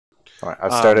All right,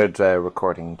 I've started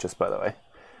recording, just by the way.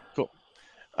 Cool.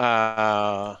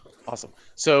 Awesome.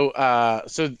 So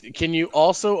can you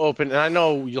also open, and I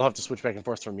know you'll have to switch back and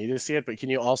forth for me to see it, but can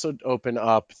you also open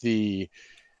up the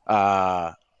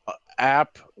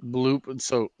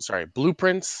blueprints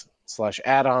 /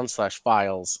 add-on /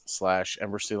 files /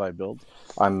 ember-cli build?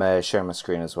 I'm sharing my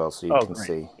screen as well, so you can Great.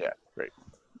 see. Yeah, great.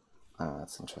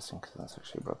 That's interesting because that's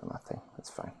actually broken that thing.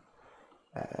 That's fine.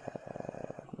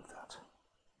 Move that.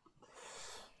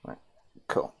 Right.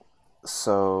 Cool.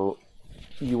 So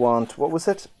you want, what was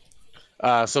it?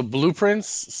 So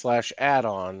blueprints /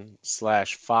 add-on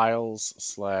 /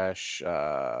 files /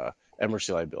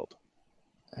 ember-cli build.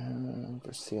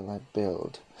 Ember-cli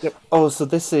build. Yep. Oh, so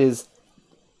this is.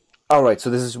 All right. So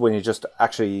this is when you're just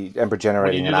actually Ember When you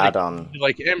generating do an add-on.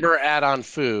 like Ember add-on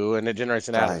foo, and it generates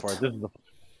an add-on for Right. it.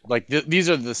 This is these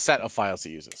are the set of files it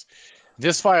uses.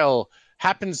 This file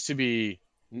happens to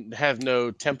have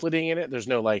no templating in it. There's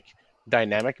no like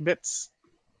dynamic bits,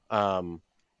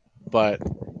 but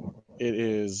it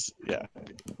is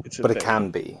it's a But it thing.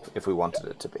 can be if we wanted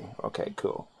it to be. Okay.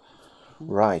 Cool.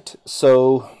 Right.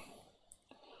 So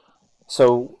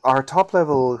our top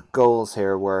level goals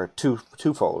here were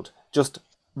twofold. Just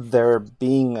there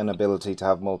being an ability to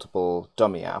have multiple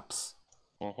dummy apps,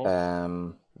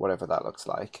 whatever that looks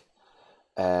like.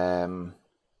 And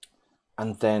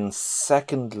then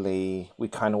secondly, we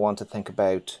kind of want to think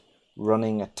about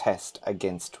running a test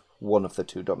against one of the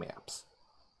two dummy apps.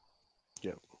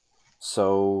 Yep.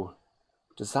 So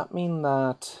does that mean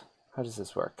that, how does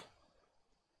this work?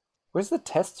 Where's the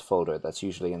tests folder that's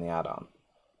usually in the add-on?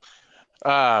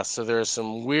 So there's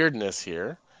some weirdness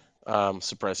here.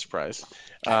 Surprise, surprise.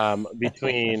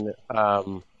 Between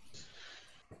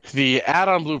the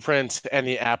add-on blueprint and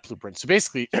the app blueprint. So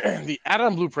basically, the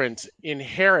add-on blueprint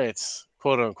inherits,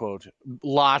 quote unquote,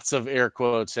 lots of air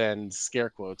quotes and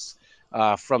scare quotes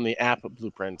from the app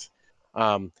blueprint.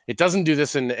 It doesn't do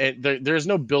this, there's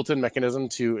no built-in mechanism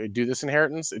to do this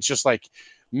inheritance. It's just like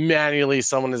manually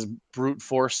someone has brute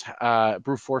forced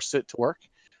it to work,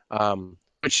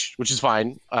 which is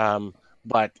fine.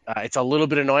 But it's a little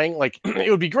bit annoying. Like it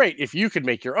would be great if you could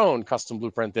make your own custom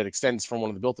blueprint that extends from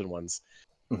one of the built-in ones.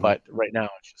 But right now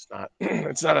it's just not.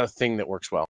 It's not a thing that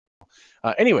works well.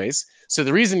 Anyways, so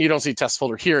the reason you don't see test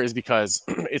folder here is because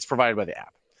it's provided by the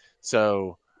app.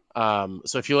 So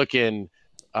if you look in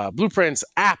blueprints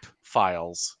app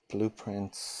files.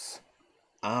 Blueprints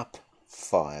app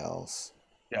files.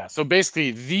 Yeah. So basically,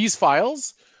 these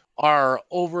files are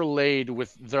overlaid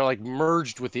with, they're like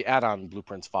merged with the add-on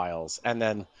blueprints files, and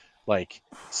then like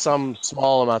some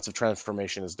small amounts of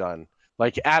transformation is done.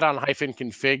 Like add-on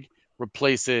 -config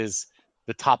replaces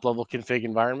the top level config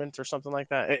environment or something like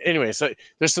that. Anyway, so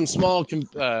there's some small like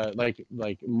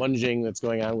munging that's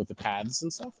going on with the paths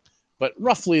and stuff, but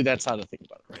roughly that's how to think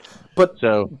about it, right? But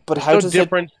There's how no does it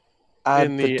difference add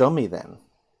in the dummy then?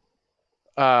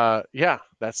 Yeah,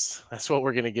 that's what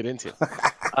we're gonna get into.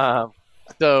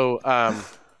 So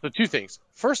two things.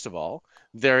 First of all,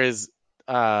 there is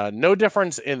no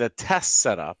difference in the test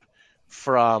setup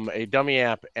from a dummy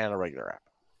app and a regular app.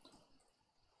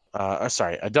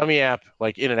 Sorry, a dummy app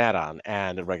like in an add-on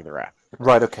and a regular app.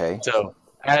 Right. Okay. So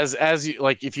as you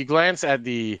like, if you glance at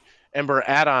the Ember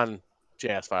add-on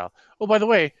JS file. Oh, by the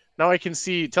way, now I can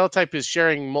see Teletype is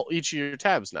sharing each of your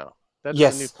tabs now. That is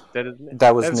Yes,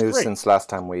 that was new great. since last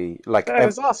time we That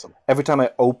is awesome. Every time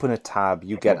I open a tab,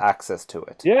 you get access to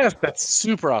it. Yes, that's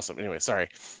super awesome. Anyway, sorry.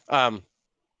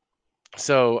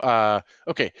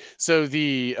 Okay, so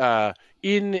the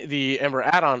in the Ember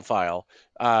add-on file,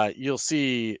 you'll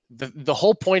see the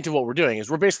whole point of what we're doing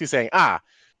is we're basically saying,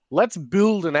 let's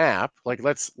build an app, like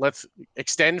let's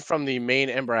extend from the main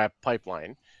Ember app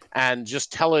pipeline and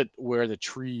just tell it where the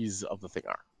trees of the thing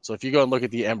are. So if you go and look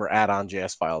at the Ember addon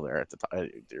JS file there at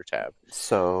your tab.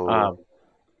 So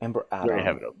Ember addon, there you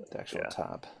have it open. the actual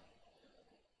tab.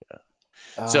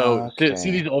 So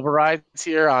see these overrides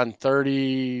here on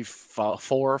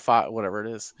 34, 5, whatever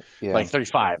it is, like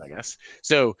 35, I guess.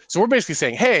 So we're basically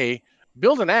saying, hey,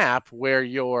 build an app where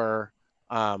your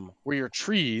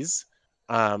trees,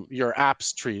 your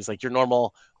apps trees, like your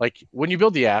normal, like when you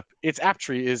build the app, its app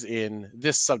tree is in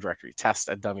this subdirectory, test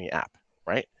a dummy app,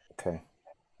 right? Okay.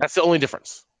 That's the only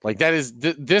difference. Like that is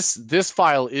this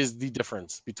file is the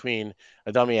difference between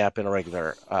a dummy app and a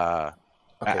regular okay.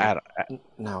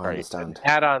 Now I understand.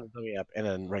 Add-on dummy app and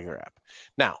then regular app.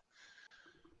 Now,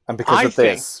 and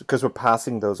because we're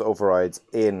passing those overrides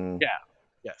in. Yeah.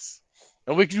 Yes.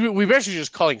 And we're basically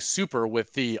just calling super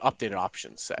with the updated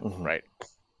options set, right?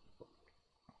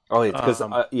 Oh, it's because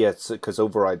because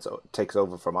overrides takes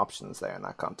over from options there in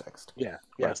that context. Yeah.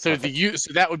 Right, So perfect.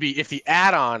 so that would be if the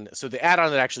add-on. So the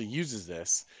add-on that actually uses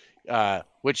this,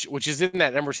 which is in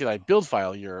that ember-cli build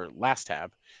file, your last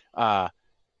tab.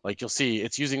 Like you'll see,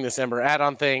 it's using this Ember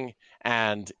add-on thing,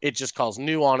 and it just calls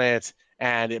new on it,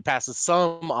 and it passes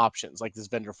some options, like this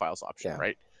vendor files option, Yeah.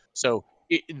 right? So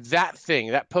that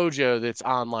thing, that Pojo that's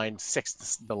on line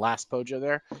 6, the last Pojo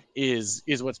there, is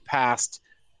what's passed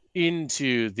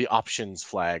into the options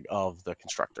flag of the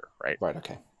constructor, right? Right.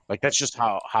 Okay. Like that's just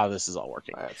how this is all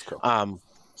working. Right, that's cool.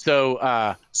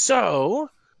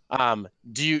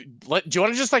 Do you want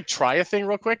to just like try a thing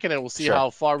real quick, and then we'll see Sure. how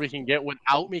far we can get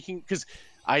without making, because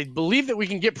I believe that we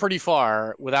can get pretty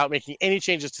far without making any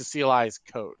changes to CLI's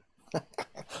code.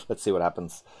 Let's see what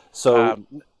happens. So,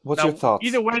 what's your thoughts?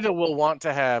 Either way, that we'll want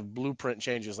to have blueprint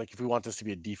changes, like if we want this to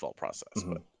be a default process.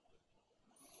 Mm-hmm. But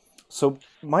so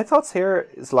my thoughts here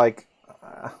is like,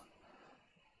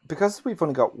 because we've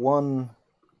only got one,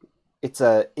 is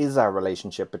a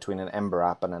relationship between an Ember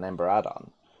app and an Ember add-on.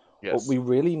 yes. What we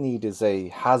really need is a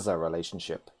has-a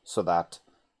relationship so that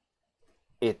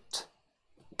it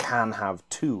can have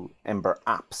two Ember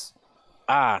apps.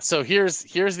 So here's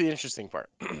the interesting part.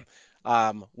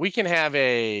 We can have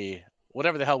a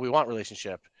whatever the hell we want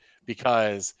relationship,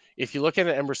 because if you look at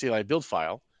an ember-cli build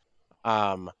file,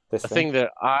 the thing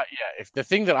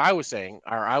that I was saying,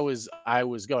 or I was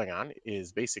going on,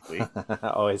 is basically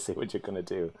oh, I see what you're gonna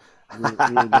do. we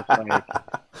were just like,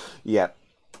 yeah,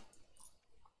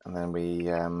 and then we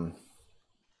and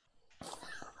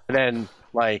then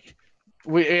like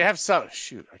we have some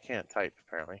I can't type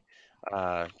apparently.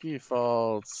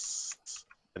 Defaults,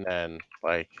 and then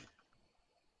like,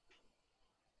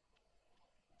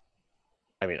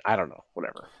 I mean, I don't know,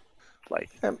 whatever. Like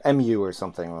MU or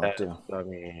something will do.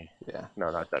 Dummy. Yeah.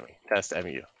 No, not dummy. Test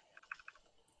MU.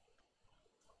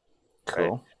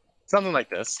 Cool. Right? Something like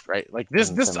this, right? Like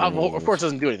this of course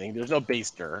doesn't do anything. There's no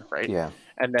base dir, right? Yeah.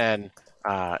 And then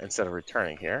instead of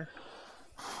returning here,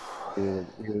 we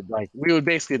would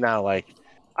basically now like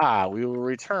we will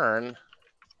return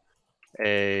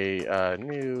a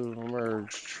new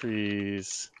merge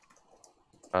trees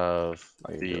of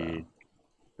the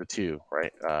two,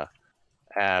 right?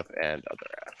 App and other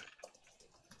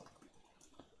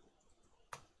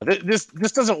app.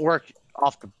 This doesn't work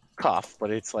off the cuff,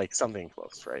 but it's like something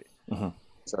close, right? Mm-hmm.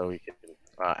 So we can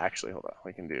actually hold on.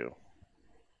 We can do.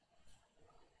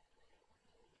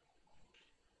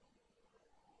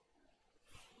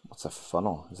 What's a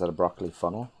funnel? Is that a broccoli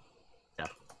funnel? Yeah.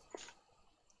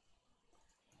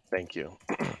 Thank you.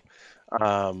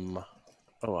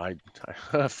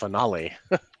 Finale.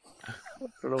 I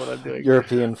don't know what I'm doing.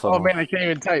 European funnel. Oh man, I can't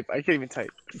even type.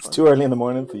 It's too early in the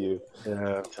morning for you.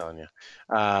 Yeah, I'm telling you.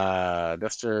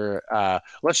 Duster.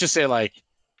 Let's just say like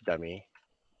dummy.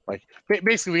 Like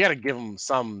basically, we got to give them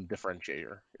some differentiator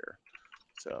here,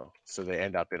 so they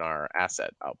end up in our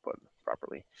asset output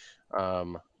properly.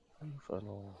 Funnel.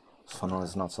 Funnel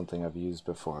is not something I've used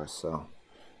before, so.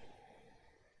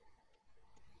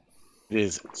 It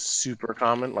is super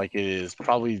common. Like it is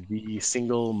probably the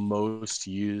single most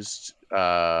used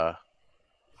tree.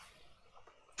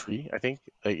 I think.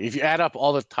 Like if you add up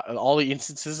all the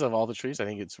instances of all the trees, I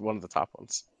think it's one of the top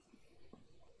ones.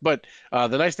 But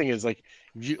the nice thing is, like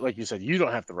you said, you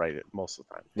don't have to write it most of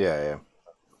the time. Yeah.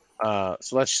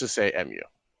 So let's just say MU,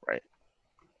 right?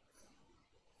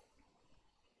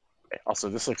 Okay. Also,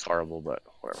 this looks horrible, but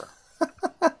whatever.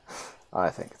 I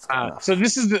think it's good enough. So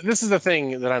this is the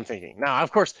thing that I'm thinking. Now,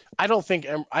 of course, I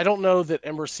don't know that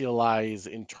ember-cli's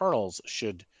internals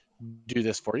should do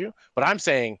this for you, but I'm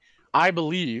saying I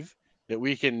believe that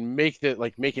we can make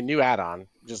a new add-on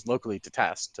just locally to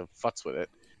test, to futz with it,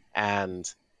 and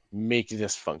make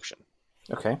this function.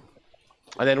 Okay.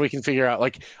 And then we can figure out,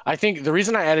 like, I think the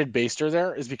reason I added baster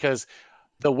there is because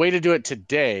the way to do it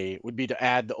today would be to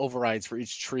add the overrides for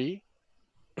each tree.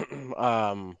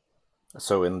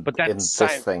 So in this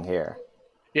thing here.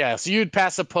 Yeah, so you'd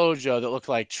pass a Pojo that looked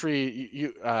like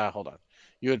tree. Hold on.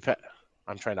 You would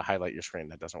I'm trying to highlight your screen.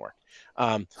 That doesn't work.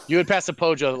 You would pass a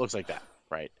Pojo that looks like that,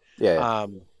 right? Yeah.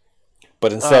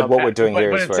 But instead, what we're doing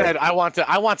here is instead, I want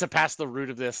to pass the root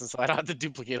of this, and so I don't have to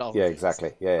duplicate all. Yeah,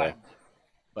 exactly. Yeah.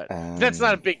 But that's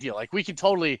not a big deal. Like we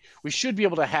should be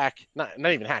able to hack, not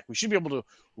even hack. We should be able to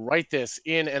write this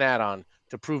in an add-on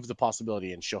to prove the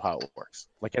possibility and show how it works,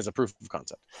 like as a proof of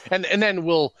concept. And then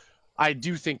I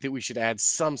do think that we should add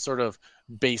some sort of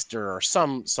baster or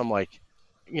some like,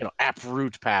 app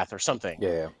root path or something.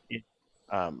 Yeah.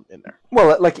 In there.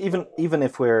 Well, like even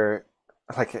if we're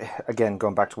like, again,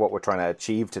 going back to what we're trying to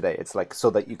achieve today, it's like so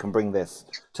that you can bring this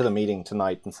to the meeting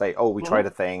tonight and say, oh, we tried a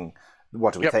thing.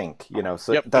 what do we think? You know,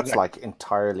 so that's exactly. Like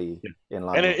entirely in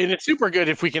line. And it's super good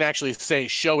if we can actually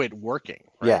show it working.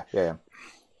 Right? Yeah.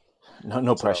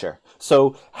 No pressure.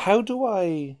 So how do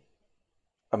I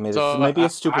mean, it's maybe a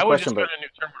stupid question, but I would just go to a new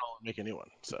terminal and make a new one.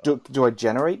 So do I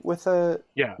generate with a?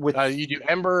 Yeah, with you do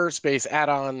Ember space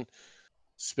addon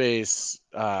space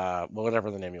whatever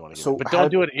the name you want to give it. But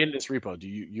don't do it in this repo.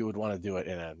 You would want to do it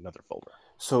in another folder.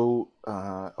 So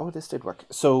this did work.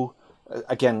 So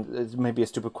again, it's maybe a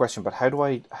stupid question, but how do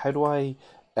I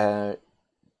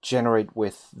generate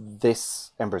with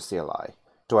this Ember CLI?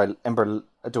 Do I npm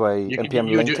link?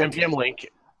 You do npm link.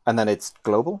 And then it's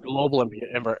global? Global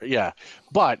Ember, yeah.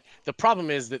 But the problem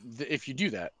is that if you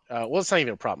do that, well, it's not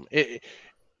even a problem.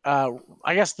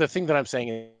 I guess the thing that I'm saying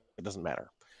is it doesn't matter.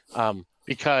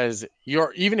 Because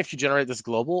even if you generate this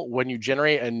global, when you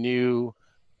generate a new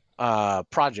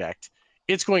project,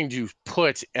 it's going to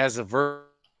put as a version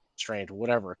constraint,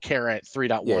 whatever, caret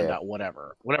 3.1.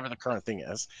 whatever the current thing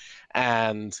is.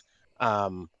 And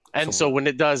so when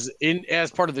it does,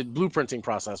 as part of the blueprinting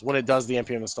process, when it does the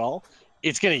npm install,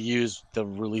 it's going to use the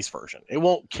release version. It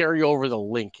won't carry over the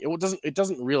link. It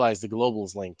doesn't realize the global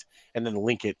is linked and then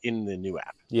link it in the new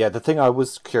app. Yeah, the thing I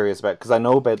was curious about, because I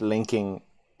know about linking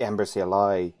Ember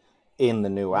CLI in the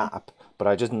new app, but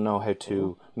I didn't know how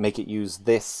to make it use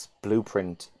this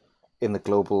blueprint in the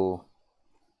global.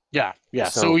 Yeah.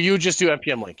 So you just do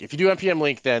npm link. If you do npm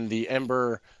link, then the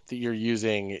Ember that you're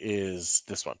using is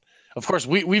this one. Of course,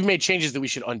 we've made changes that we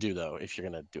should undo, though, if you're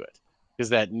going to do it. Because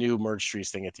that new merge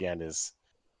trees thing at the end is...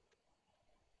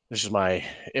 This is my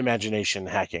imagination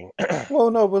hacking.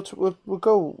 Well, no, we'll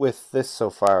go with this so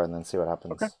far and then see what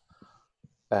happens. Okay.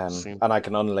 And I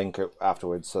can unlink it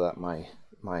afterwards so that my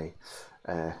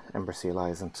Ember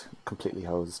CLI isn't completely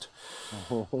hosed.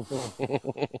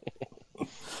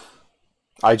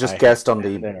 I just guessed on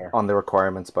the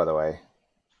requirements, by the way.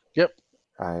 Yep.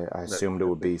 I assumed it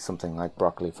would be something like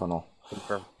broccoli funnel.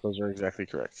 Confirm. Those are exactly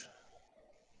correct.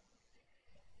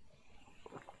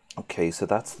 Okay, so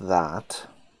that's that.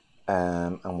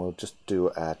 And we'll just do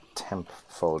a temp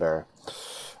folder.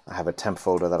 I have a temp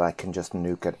folder that I can just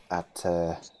nuke it at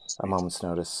a moment's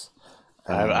notice.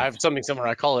 I have something similar.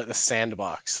 I call it the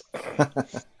sandbox.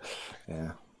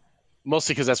 Yeah.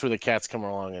 Mostly because that's where the cats come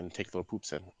along and take little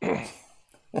poops in.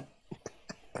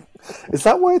 Is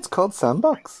that why it's called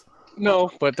sandbox?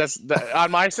 No, but that's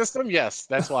on my system. Yes,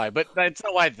 that's why. But that's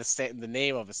not why the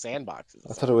name of a sandbox is.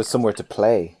 I thought it was somewhere to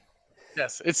play.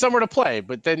 Yes, it's somewhere to play,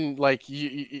 but then like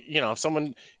you know, if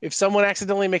someone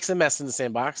accidentally makes a mess in the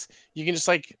sandbox, you can just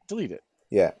like delete it.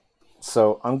 Yeah.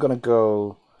 So I'm gonna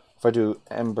go. If I do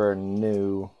Ember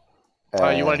new.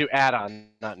 You want to do addon,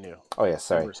 not new. Oh yeah,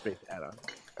 sorry. Ember space addon.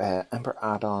 Ember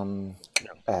addon.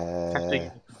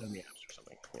 Testing dummy apps or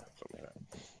something. Yeah, something like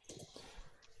that.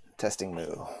 Testing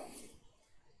new.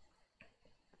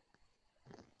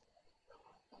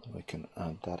 We can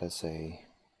add that as a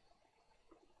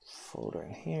folder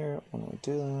in here when we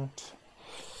do that.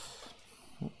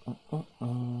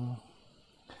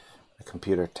 The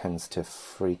computer tends to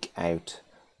freak out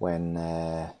when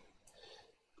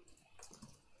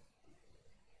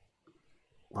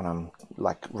I'm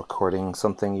like recording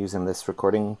something using this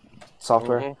recording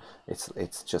software.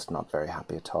 It's just not very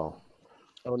happy at all.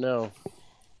 Oh no.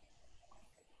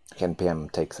 NPM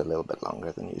takes a little bit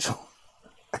longer than usual,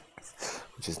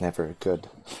 which is never good.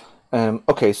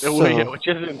 Okay, so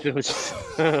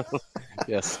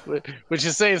yes, which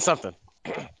is saying something.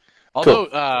 Although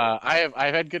cool.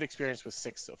 I've had good experience with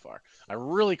 6 so far. I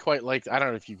really quite like. I don't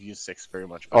know if you've used 6 very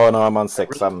much. Oh no, I'm on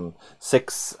 6. I'm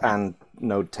 6 and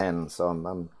Node 10, so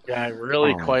I'm. Yeah, I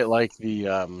really quite like the.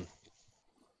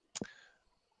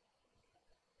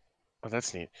 Oh,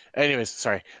 that's neat. Anyways,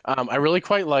 sorry. I really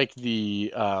quite like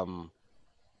the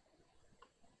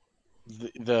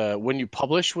when you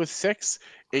publish with 6,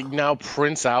 it now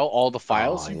prints out all the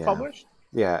files you published.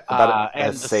 Yeah, that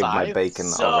has saved my bacon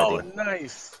already. So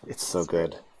nice. It's so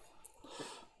good.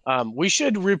 We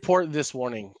should report this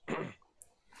warning.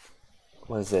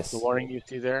 What is this? The warning you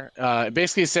see there?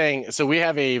 Basically saying, so we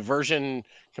have a version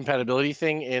compatibility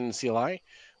thing in CLI,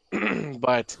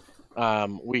 but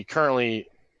we currently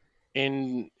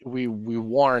we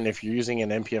warn if you're using an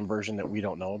NPM version that we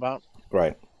don't know about.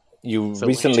 Right. You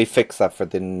recently fixed that for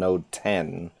the Node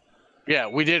 10. Yeah,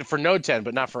 we did for Node 10,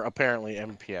 but not for apparently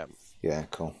NPM. Yeah,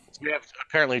 cool. So we have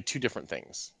apparently 2 different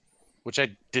things, which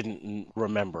I didn't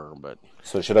remember. But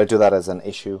so should I do that as an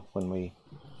issue when we?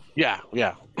 Yeah.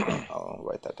 I'll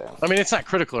write that down. I mean, it's not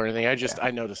critical or anything.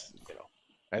 I noticed,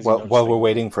 Well, while we're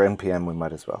waiting for NPM, we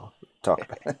might as well talk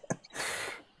about it.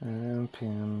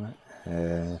 NPM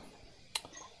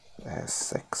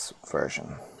 6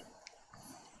 version.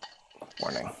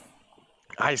 warning.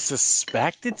 I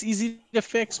suspect it's easy to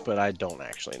fix, but I don't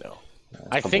actually know.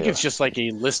 I think probably it's just like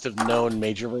a list of known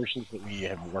major versions that we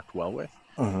have worked well with.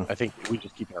 I think we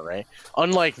just keep an array.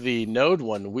 Unlike the node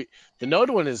one, the node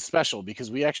one is special because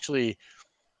we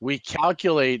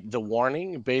calculate the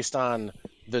warning based on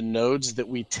the nodes that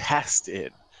we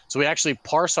tested. So we actually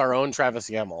parse our own Travis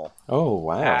YAML. Oh,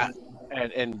 wow.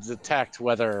 And detect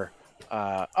whether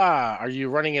are you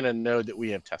running in a node that we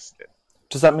have tested.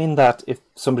 Does that mean that if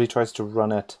somebody tries to run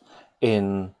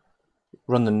the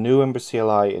new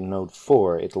ember-cli in node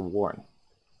 4, it'll warn?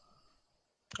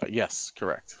 Yes,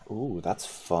 correct. Ooh, that's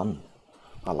fun.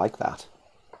 I like that.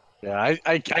 Yeah,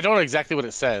 I don't know exactly what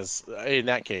it says in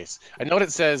that case. I know what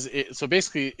it says. So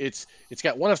basically, it's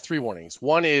got one of three warnings.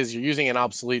 One is you're using an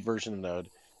obsolete version of Node.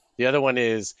 The other one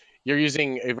is you're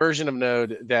using a version of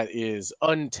Node that is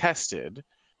untested,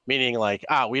 meaning like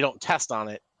we don't test on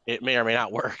it. It may or may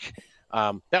not work.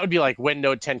 That would be like when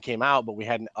Node 10 came out, but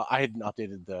I hadn't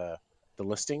updated the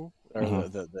listing or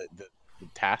the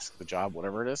task, the job,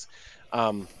 whatever it is.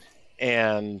 And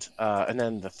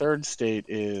then the third state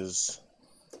is.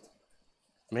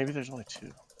 Maybe there's only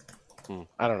two.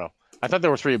 I don't know. I thought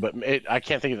there were three, but I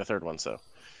can't think of the third one. So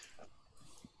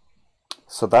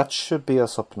that should be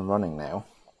us up and running now.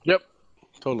 Yep,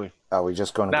 totally. Are we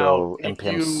just going to go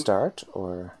npm start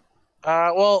or?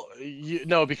 Well,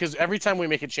 no, because every time we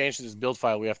make a change to this build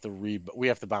file, we have to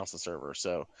bounce the server.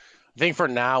 So I think for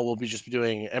now we'll be just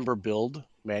doing Ember build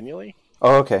manually.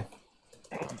 Oh, okay.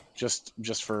 Just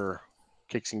for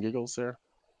kicks and giggles there.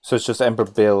 So it's just Ember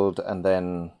build and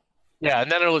then. Yeah,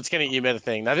 and then it's going to emit a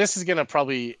thing. Now this is going to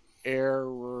probably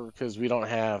error because we don't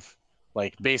have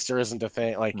basedir isn't a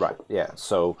thing. Right, yeah.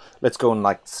 So let's go and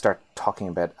start talking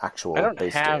about actual basedir. I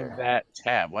don't have that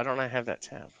tab. Why don't I have that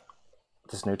tab?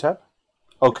 This new tab?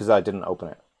 Oh, because I didn't open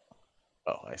it.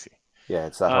 Oh, I see. Yeah,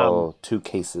 it's that whole two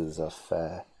cases of.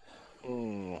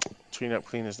 Clean up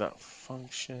clean is not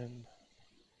function.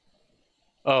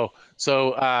 Oh,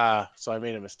 so I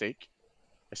made a mistake.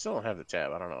 I still don't have the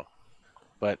tab. I don't know.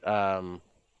 But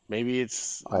maybe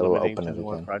it's limiting to the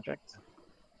one project.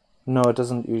 No, it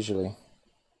doesn't usually.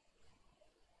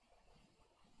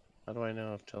 How do I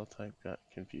know if teletype got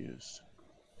confused?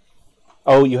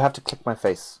 Oh, you have to click my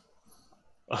face.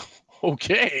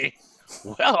 Okay.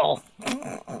 Well.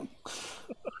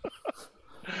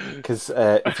 Because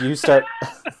if you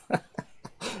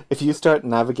start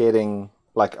navigating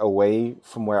away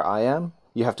from where I am,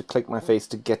 you have to click my face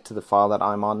to get to the file that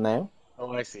I'm on now.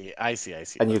 Oh, I see.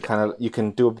 And you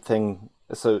can do a thing.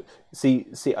 So see.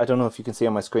 I don't know if you can see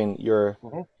on my screen. You're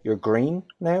green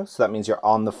now, so that means you're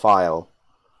on the file.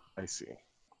 I see.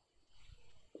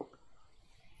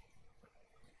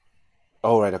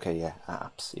 Oh right, okay, yeah,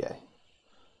 apps, yeah.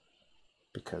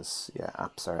 Because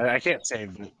apps are. I can't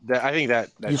save. I think that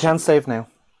you can save now.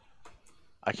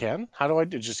 I can. How do I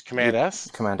do? Just Command S.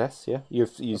 Command S, yeah. You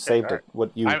saved it.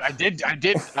 What you? I did.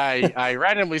 I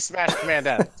randomly smashed Command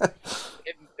S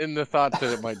in the thought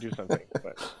that it might do something.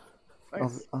 But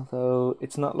nice. Although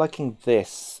it's not liking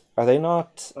this. Are they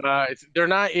not? They're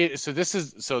not. So this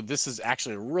is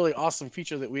actually a really awesome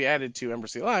feature that we added to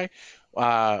ember-cli,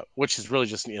 which is really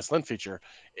just an ESLint feature.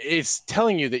 It's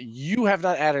telling you that you have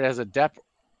not added as a dep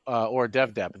or a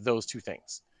dev dep those two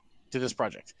things to this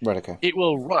project. Right. Okay. It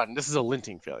will run. This is a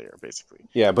linting failure, basically.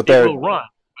 Yeah, but it will run.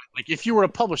 If you were to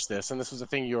publish this, and this was a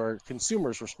thing your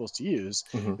consumers were supposed to use,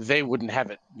 they wouldn't have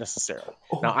it necessarily.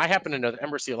 Oh. Now, I happen to know that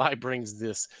ember-cli brings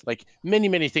this,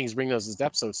 many things bring those as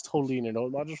deps, so it's totally in a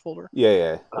node modules folder.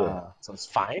 Yeah. So it's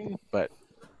fine, but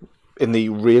in the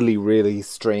really, really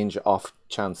strange off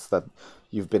chance that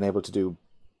you've been able to do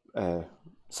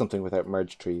something without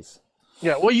merge trees.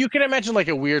 Yeah, well, you can imagine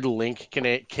a weird link.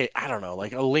 I don't know,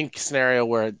 a link scenario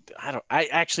where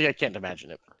I can't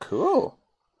imagine it. Cool.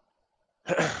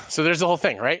 So there's the whole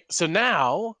thing, right? So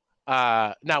now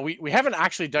we haven't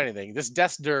actually done anything. This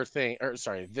desdir thing,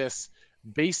 this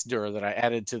basedir that I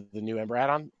added to the new Ember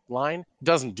add-on line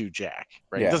doesn't do jack,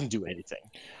 right? Yeah. It doesn't do anything.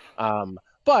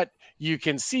 But you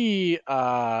can see,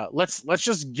 let's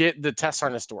just get the test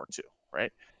harness to work too,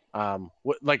 right?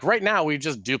 Right now we've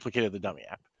just duplicated the dummy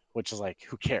app, which is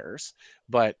who cares?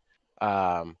 But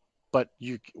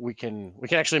we can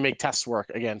actually make tests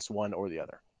work against one or the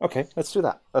other. Okay, let's do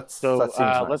that. That seems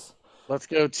nice. Let's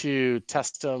go to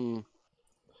testum.js.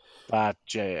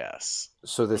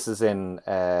 So this is in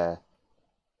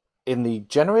the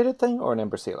generated thing or in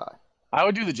ember-cli? I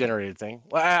would do the generated thing.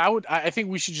 Well, I think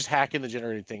we should just hack in the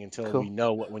generated thing until we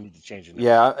know what we need to change.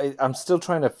 Yeah, I'm still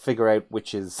trying to figure out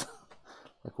which is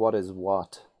what is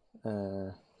what.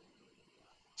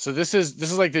 So this is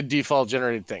the default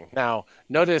generated thing. Now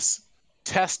notice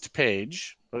test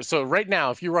page. So right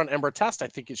now, if you run Ember test, I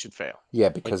think it should fail. Yeah,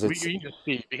 because like, it's you just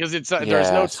see because it's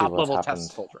there's no top level happened.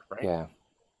 test folder, right? Yeah.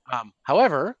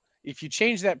 However, if you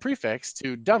change that prefix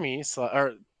to dummy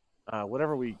or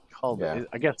whatever we called it,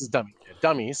 I guess it's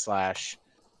dummy slash.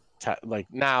 Like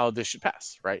now this should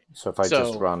pass, right? So if I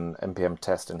just run npm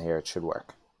test in here, it should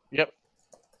work. Yep.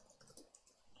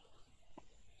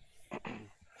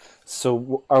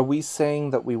 So are we saying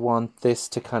that we want this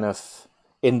to kind of,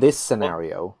 in this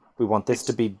scenario, we want this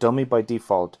to be dummy by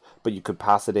default, but you could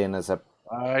pass it in as a...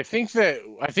 I think we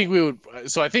would.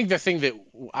 So I think the thing that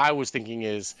I was thinking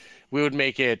is we would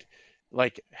make it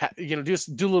like,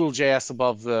 just do little JS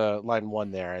above the line 1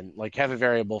 there, and like have a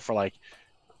variable for like,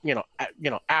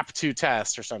 app2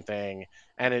 test or something,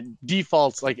 and it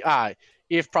defaults like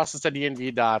if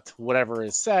process.env dot whatever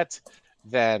is set,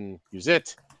 then use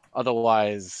it.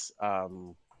 Otherwise,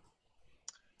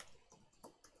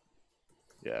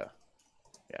 yeah,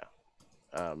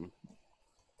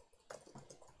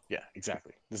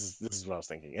 exactly. This is what I was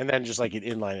thinking, and then just like an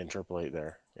inline interpolate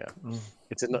there. Yeah,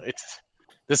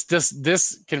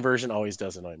 this conversion always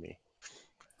does annoy me.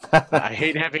 I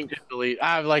hate having to delete.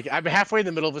 I'm halfway in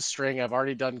the middle of a string. I've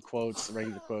already done quotes,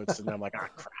 regular quotes, and I'm like,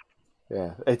 crap.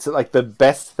 Yeah, it's like the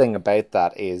best thing about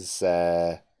that is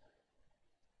that's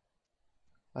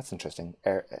interesting.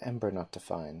 Ember not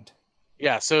defined.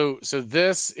 Yeah, so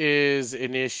this is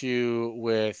an issue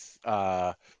with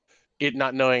it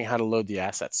not knowing how to load the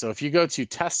assets. So if you go to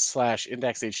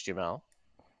test/index.html,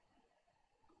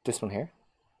 this one here.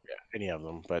 Yeah, any of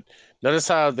them, but notice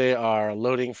how they are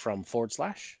loading from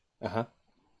 /.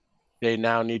 They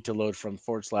now need to load from /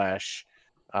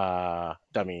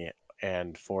 dummy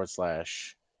and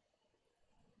 /.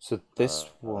 So this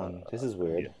one, this is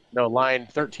weird. No, line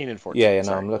 13 and 14. Yeah,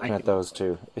 no, I'm looking at those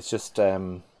too. It's just,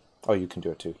 oh, you can do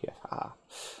it too. Yeah,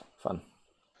 fun.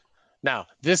 Now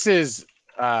this is,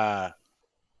 this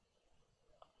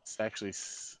actually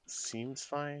seems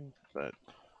fine, but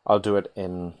I'll do it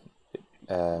in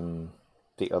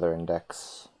the other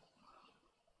index.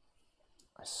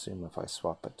 I assume if I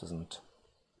swap it doesn't.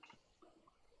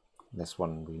 This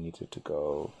one we needed to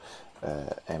go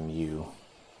mu.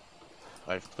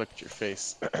 I've clicked your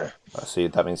face. See,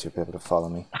 that means you'll be able to follow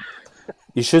me.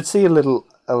 You should see a little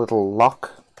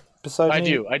lock beside me. I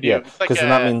do. Yeah, because then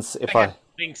that means if I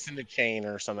links in the chain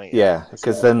or something. Yeah,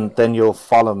 because then you'll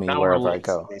follow me wherever I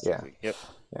go. Basically. Yeah.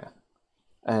 Yep.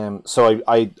 Yeah. So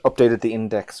I updated the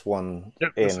index one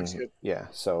in. Good. Yeah.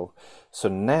 So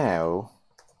now.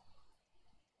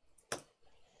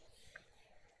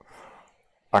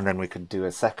 And then we could do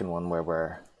a second one where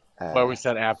we're... where we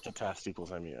set app to test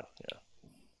equals mu. Yeah.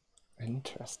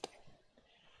 Interesting.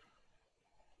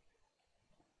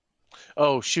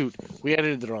 Oh, shoot. We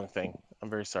edited the wrong thing. I'm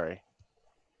very sorry.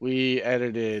 We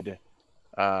edited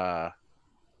the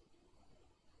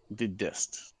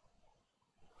dist.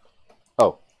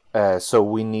 Oh, so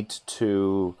we need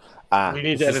to... we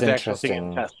need to edit the actual thing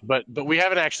in test, but we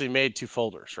haven't actually made 2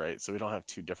 folders, right? So we don't have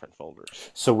 2 different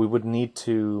folders. So we would need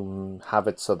to have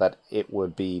it so that it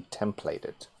would be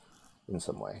templated in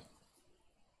some way.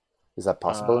 Is that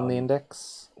possible in the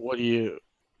index? What do you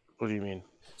mean?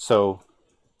 So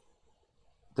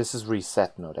this is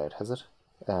reset, no doubt, has it?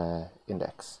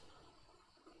 Index.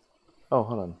 Oh,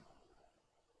 hold on.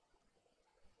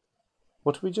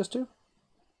 What did we just do?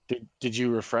 Did you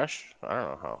refresh? I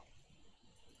don't know how.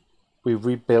 We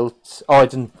rebuilt. Oh, I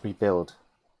didn't rebuild.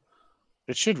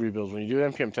 It should rebuild when you do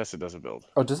npm test. It doesn't build.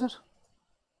 Oh, does it?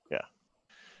 Yeah.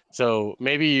 So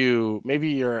maybe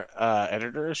your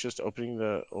editor is just opening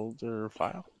the older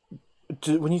file.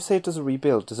 When you say it does a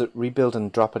rebuild, does it rebuild and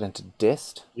drop it into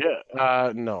dist?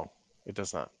 Yeah. No, it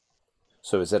does not.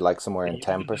 So is it like somewhere in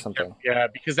temp or something? Yeah,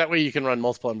 because that way you can run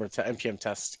multiple npm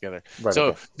tests together. Right, so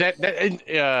okay.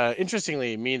 that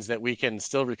interestingly means that we can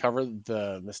still recover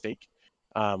the mistake.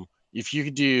 If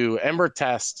you do ember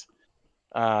test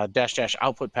 --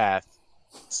 output path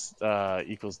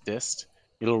equals dist,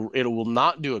 it will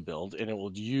not do a build, and it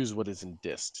will use what is in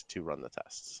dist to run the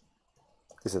tests.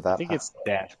 Is it that? I think it's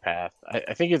dash path.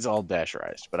 I think it's all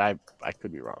dasherized, but I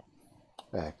could be wrong.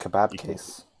 Kebab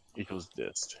case equals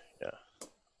dist. Yeah.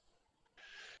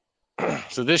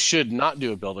 So this should not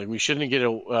do a build. Like, we shouldn't get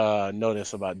a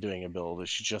notice about doing a build. It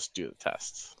should just do the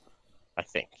tests, I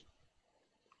think.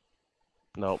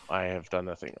 Nope, I have done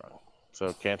nothing wrong.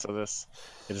 So cancel this.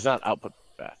 It is not output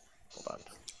path. Hold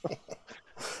on.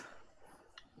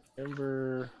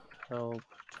 Ember help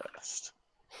test.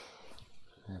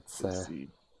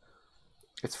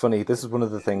 It's funny. This is one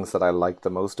of the things that I like the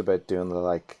most about doing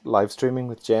the live streaming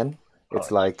with Jen.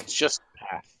 It's it's just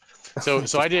path.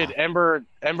 So I did Ember.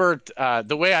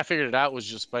 The way I figured it out was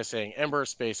just by saying Ember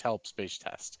space help space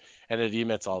test, and it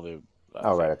emits all the.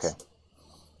 Oh, right, okay.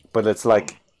 But it's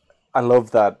like, I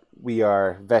love that we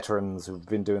are veterans who've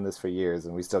been doing this for years,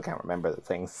 and we still can't remember the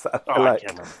things. I can't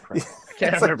remember. I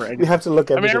can't remember. Like, we have to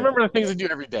look at. I mean, I remember the things I do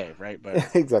every day, right?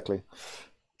 But exactly.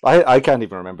 I can't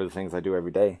even remember the things I do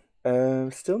every day.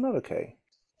 Still not okay.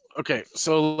 Okay,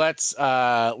 so let's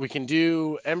we can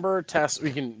do Ember test.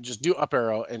 We can just do up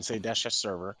arrow and say dash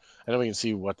server, and then we can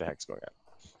see what the heck's going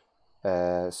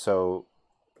on. So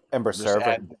Ember Just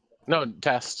server. No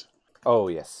test. Oh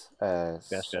yes.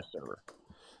 Dash server.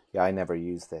 Yeah, I never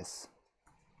use this.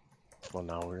 Well,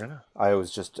 now we're gonna. I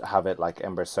always just have it like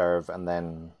Ember serve and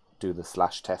then do the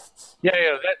 / tests. Yeah,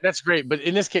 that's great. But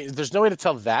in this case, there's no way to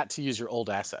tell that to use your old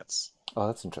assets. Oh,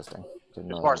 that's interesting.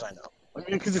 As far as I know. I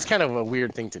mean, because it's kind of a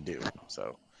weird thing to do.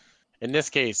 So, in this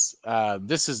case,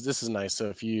 this is nice. So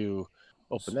if you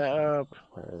open that up,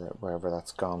 wherever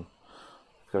that's gone,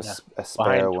 there's a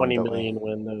spare behind 20 million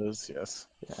windows. Yes.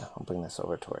 Yeah, I'll bring this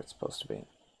over to where it's supposed to be.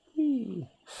 Whee.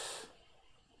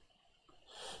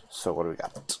 So what do we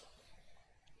got?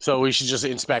 So we should just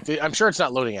inspect it. I'm sure it's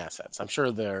not loading assets. I'm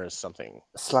sure there's something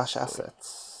 /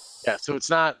 assets. Yeah. So it's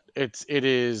not. It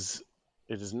is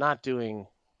not doing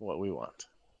what we want.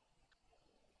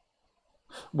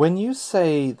 When you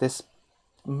say this,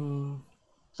 so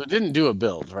it didn't do a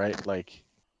build, right? Like,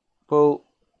 well,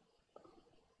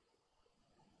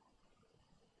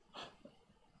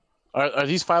 are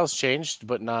these files changed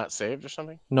but not saved or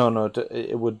something? No,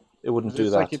 it wouldn't do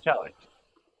that. Like italic.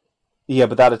 Yeah,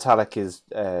 but that italic is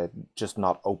just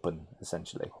not open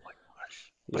essentially. Oh my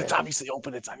gosh! But it's obviously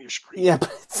open. It's on your screen. Yeah,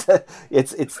 but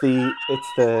it's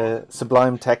the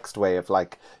Sublime Text way of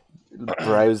like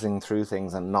browsing through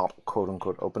things and not quote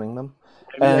unquote opening them.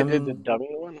 Maybe I did the dummy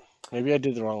one. Maybe I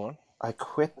did the wrong one. I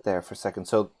quit there for a second.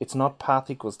 So it's not path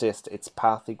equals dist. It's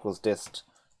path equals dist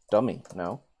dummy.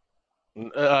 No.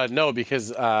 No,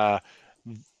 because we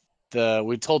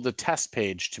told the test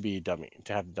page to be dummy,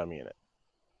 to have the dummy in it,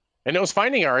 and it was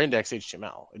finding our index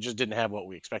HTML. It just didn't have what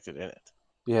we expected in it.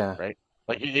 Yeah. Right.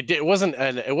 Like it wasn't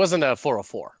a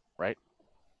 404, right?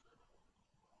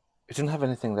 It didn't have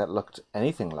anything that looked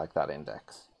anything like that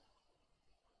index.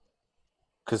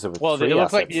 Because it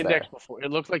looked like the index before.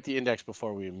 It looked like the index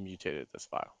before we mutated this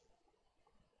file.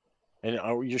 And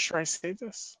are you sure I saved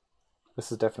this?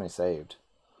 This is definitely saved.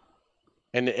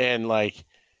 And like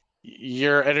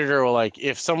your editor will like,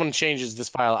 if someone changes this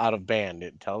file out of band,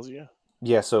 it tells you.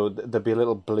 Yeah, so there'd be a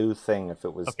little blue thing if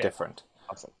it was different.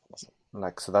 Awesome.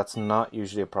 Like, so that's not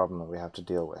usually a problem that we have to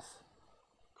deal with.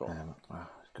 Cool.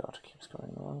 God, it keeps going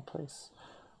in the wrong place.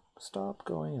 Stop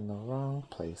going in the wrong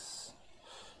place.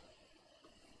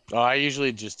 Oh, I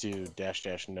usually just do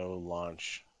 -- no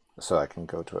launch. So I can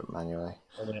go to it manually.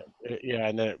 And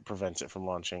then it prevents it from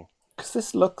launching. Because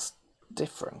this looks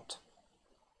different.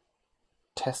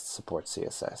 Test support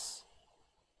CSS.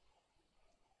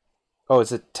 Oh,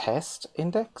 is it test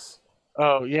index?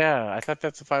 Oh, yeah. I thought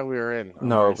that's the file we were in.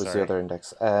 No, it was the other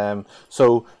index.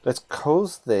 So let's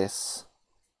close this.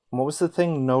 What was the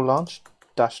thing? No launch?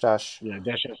 -- Yeah,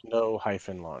 -- no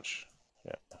hyphen launch.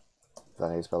 Yeah. Is that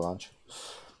how you spell launch?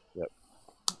 Yep.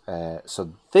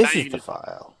 So this is the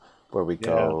file where we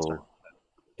go.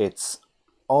 It's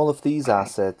all of these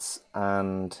assets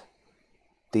and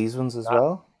these ones as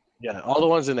well? Yeah, all the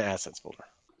ones in the assets folder.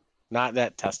 Not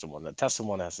that tested one. The tested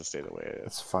one has to stay the way it is.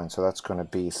 That's fine. So that's going to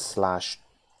be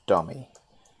 /dummy.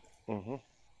 Mm-hmm.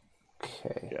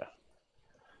 Okay. Yeah.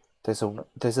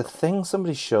 There's a thing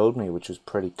somebody showed me which was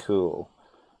pretty cool,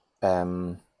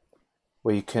 where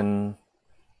you can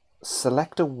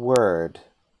select a word,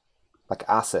 like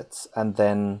assets, and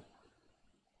then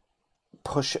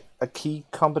push a key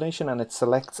combination, and it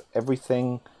selects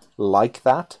everything like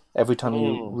that every time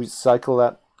you recycle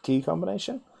that key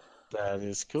combination. That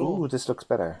is cool. Ooh, this looks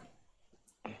better.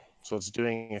 So it's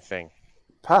doing a thing.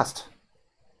 Passed.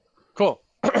 Cool.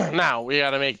 Now we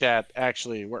got to make that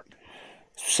actually work.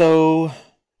 So,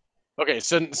 okay,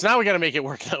 so now we got to make it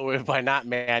work that way by not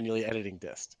manually editing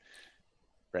dist,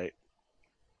 right?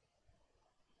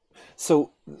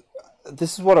 So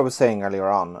this is what I was saying earlier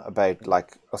on about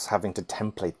like us having to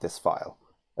template this file.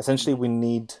 Essentially, we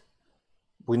need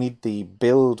the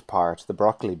build part, the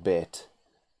broccoli bit,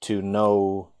 to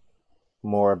know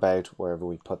more about wherever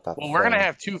we put that. Well, we're gonna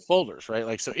have two folders, right?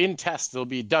 Like, so in test there'll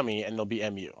be dummy and there'll be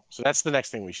mu. So that's the next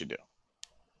thing we should do.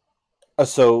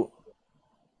 So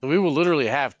we will literally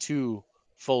have two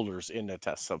folders in the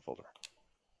test subfolder.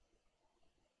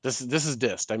 This is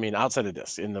dist. I mean, outside of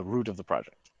dist, in the root of the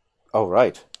project. Oh,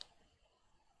 right.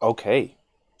 Okay.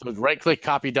 So right-click,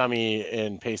 copy dummy,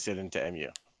 and paste it into mu.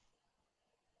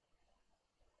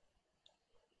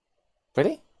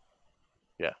 Really?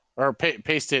 Yeah, or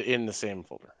paste it in the same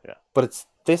folder. Yeah. But it's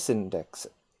this index.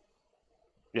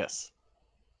 Yes.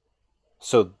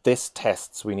 So this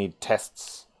tests, we need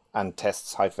tests and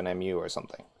tests-mu or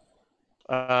something.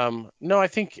 No, I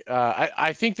think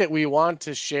I think that we want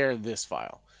to share this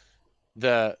file.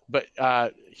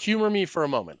 Humor me for a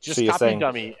moment. Just so you're copy saying,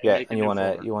 dummy and yeah, make and a you new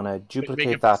want folder. to duplicate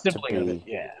Make a that to sibling of it,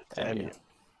 be to mu. mu.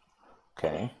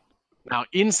 Okay. Now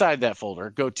inside that folder,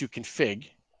 go to config.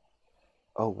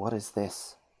 Oh, what is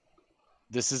this?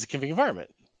 This is a config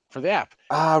environment for the app.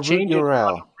 Ah, root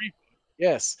URL.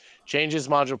 Yes, changes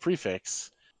module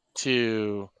prefix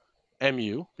to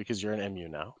mu because you're an mu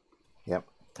now. Yep.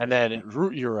 And then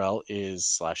root URL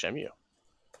is /mu.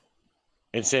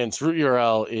 And since root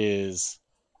URL is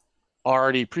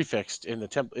already prefixed in the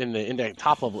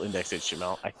top level index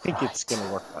HTML, I think it's going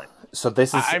to work fine. So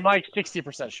this is. I'm like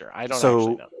 60% sure. I don't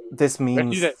actually know. This means we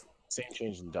have to do that same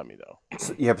change in dummy though.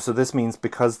 So this means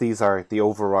because these are the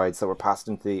overrides that were passed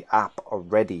into the app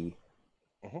already,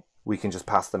 we can just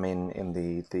pass them in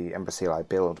the ember-cli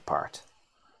build part.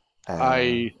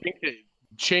 I think that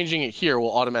changing it here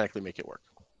will automatically make it work.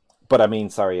 But I mean,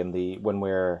 sorry, when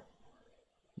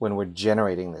we're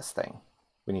generating this thing,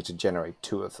 we need to generate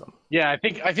 2 of them. Yeah, I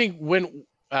think when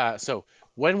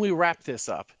we wrap this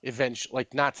up, eventually,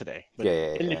 like not today, but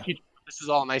in the future, this is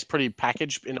all a nice, pretty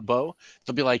package in a bow.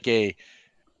 It'll be like a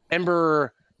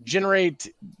Ember generate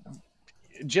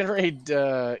in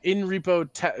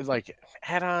repo like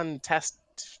add-on test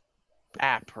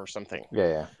app or something.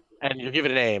 Yeah. And you'll give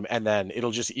it a name, and then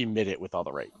it'll just emit it with all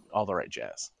the right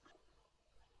jazz.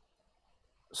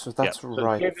 So that's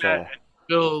right there.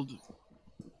 Build,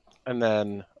 and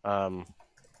then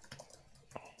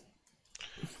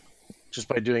just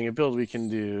by doing a build, we can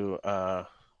do.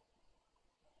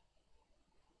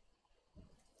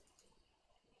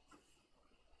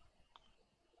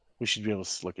 We should be able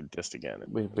to look at dist again.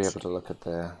 We'd be able to look at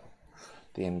the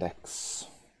index.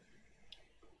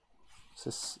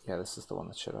 This is the one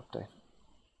that should update.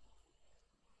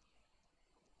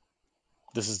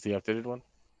 This is the updated one?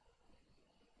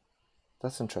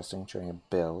 That's interesting during a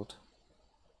build.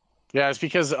 Yeah, it's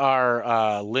because our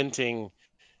linting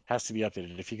has to be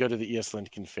updated. If you go to the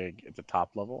ESLint config at the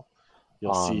top level,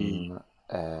 you'll see...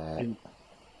 yeah,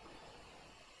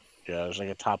 there's like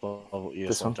a top level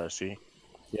ESLint RC.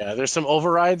 Yeah, there's some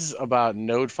overrides about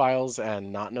node files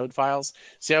and not node files.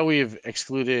 See how we've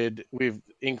included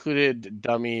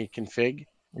dummy config,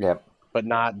 but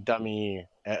not dummy,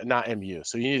 not mu.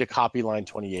 So you need to copy line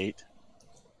 28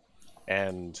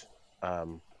 and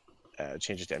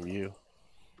change it to mu,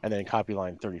 and then copy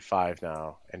line 35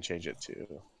 now and change it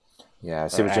to. Yeah, I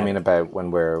see what you mean about when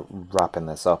we're wrapping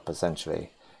this up.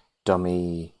 Essentially,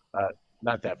 dummy.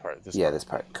 Not that part. This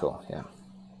part. Cool. Yeah.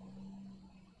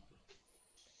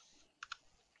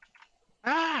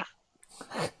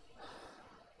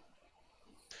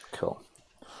 Cool.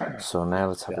 So now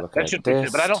let's have a look at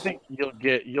this. But I don't think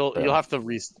you'll have to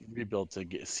rebuild to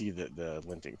see that the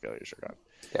linting failures are gone.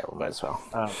 Yeah, we might as well.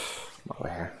 Over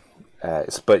here.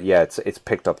 But yeah, it's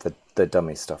picked up the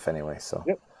dummy stuff anyway. So.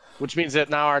 Yep. Which means that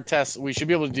now our tests, we should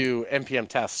be able to do npm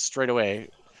tests straight away,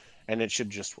 and it should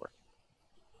just work.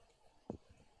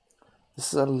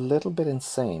 This is a little bit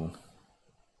insane.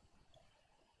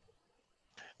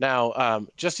 Now,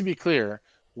 just to be clear,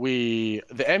 the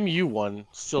mu one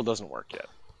still doesn't work yet.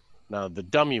 Now the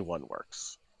dummy one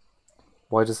works.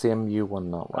 Why does the mu one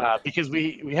not work? Because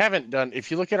we haven't done. If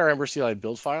you look at our ember-cli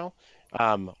build file,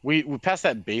 we passed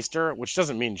that baster, which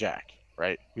doesn't mean jack,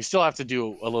 right? We still have to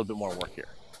do a little bit more work here.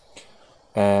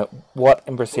 What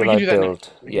ember-cli build?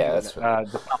 Yeah, that's the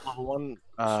top level one.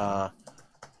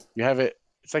 You have it.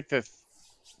 It's like the.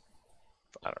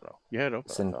 I don't know. You had it open.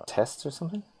 It's in tests or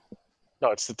something. No,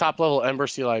 it's the top level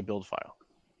ember-cli build file.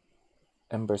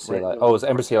 Ember-cli. Oh, it's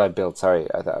ember-cli build. Sorry,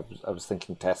 I was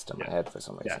thinking test in my head for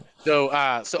some reason.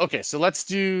 Yeah. So let's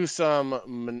do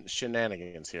some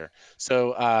shenanigans here.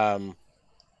 So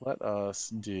let us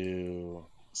do.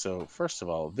 So first of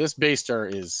all, this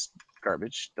baster is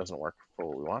garbage. Doesn't work for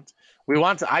what we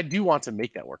want. I do want to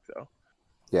make that work though.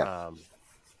 Yeah.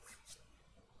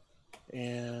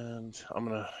 And I'm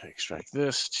gonna extract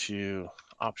this to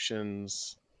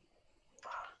options.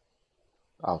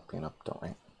 I'll clean up. Don't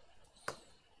worry.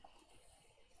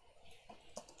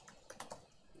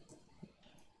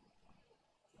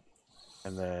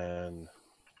 And then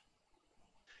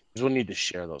we'll need to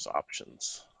share those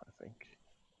options, I think.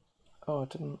 Oh, I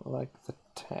didn't like the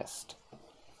test.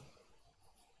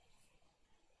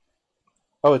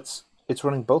 Oh, it's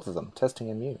running both of them, testing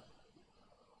mu.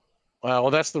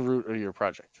 Well, that's the root of your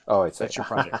project. Oh, that's your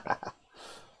project.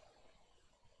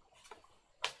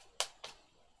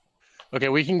 Okay,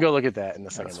 we can go look at that in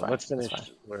a second. That's fine. Let's finish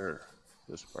where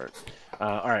this part.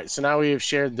 All right, so now we have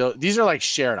shared those. These are like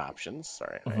shared options.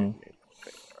 Sorry.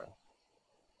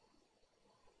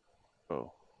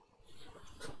 Oh,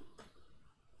 is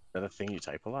that a thing you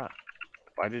type a lot?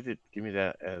 Why did it give me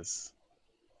that as?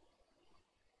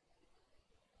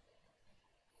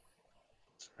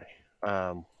 Sorry.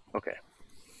 Okay.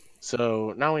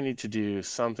 So now we need to do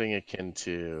something akin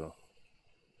to.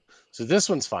 So this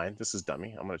one's fine. This is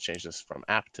dummy. I'm going to change this from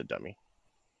app to dummy.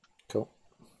 Cool.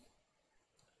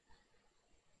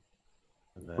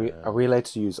 Then, are we allowed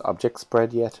to use object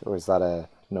spread yet, or is that a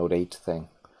Node 8 thing?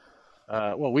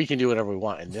 Well, we can do whatever we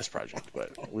want in this project,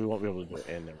 but we won't be able to do it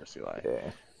in ember-cli.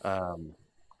 Yeah.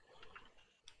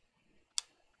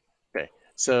 Okay.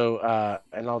 So,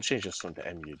 and I'll change this one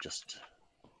to mu just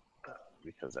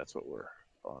because that's what we're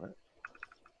on it.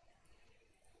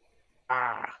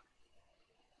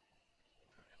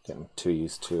 Getting too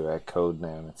used to code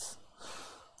now, and it's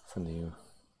new.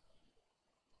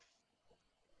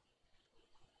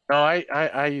 No,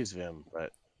 I use Vim,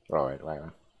 but Right.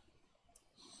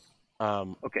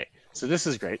 okay, so this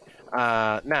is great.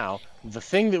 Now the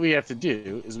thing that we have to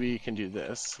do is we can do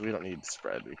this. We don't need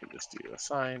spread. We can just do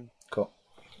assign. Cool.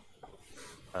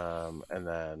 And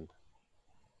then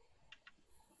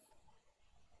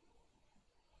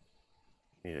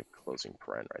need a closing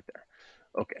paren right there.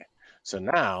 Okay. So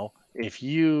now, if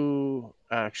you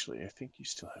actually, I think you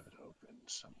still have it open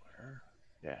somewhere.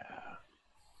 Yeah.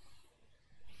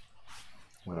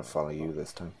 I'm gonna follow you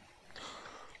this time.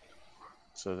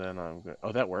 So then I'm going.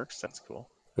 Oh, that works. That's cool.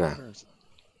 Yeah.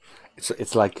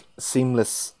 It's like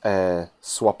seamless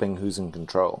swapping who's in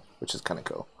control, which is kind of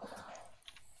cool.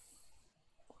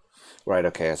 Right.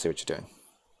 Okay. I see what you're doing.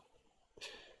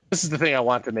 This is the thing I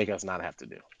want to make us not have to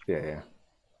do. Yeah.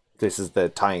 This is the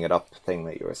tying it up thing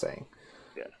that you were saying.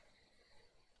 Yeah.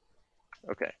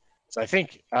 Okay. So I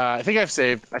think I've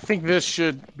saved. I think this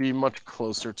should be much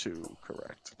closer to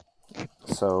correct.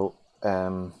 So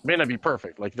may not be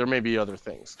perfect. Like there may be other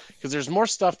things because there's more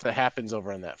stuff that happens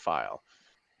over in that file.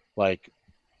 Like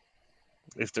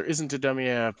if there isn't a dummy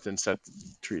app, then set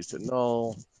the trees to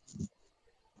null.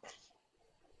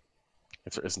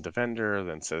 If there isn't a vendor,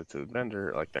 then set it to the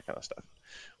vendor. Like that kind of stuff.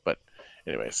 But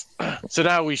anyways, so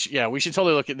now we should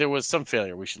totally look at. There was some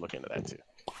failure. We should look into that too.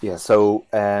 Yeah. So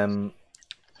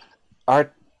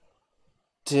our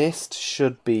dist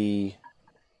should be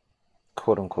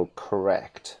quote unquote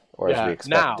correct, or as we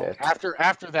expect it.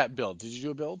 After that build, did you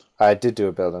do a build? I did do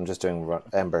a build. I'm just doing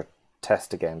Ember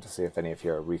test again to see if any of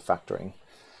your refactoring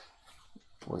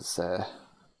was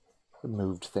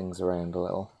moved things around a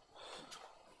little.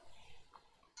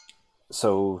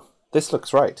 So this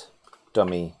looks right.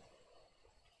 Dummy.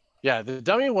 Yeah, the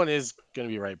dummy one is going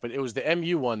to be right, but it was the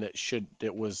MU one that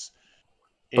was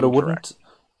incorrect. But it wouldn't.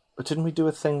 But didn't we do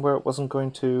a thing where it wasn't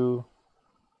going to?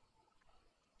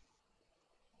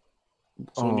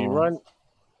 So when you run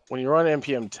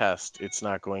npm test, it's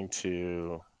not going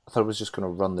to. I thought it was just going to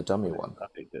run the dummy one.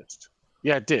 Update dist.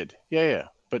 Yeah, it did. Yeah.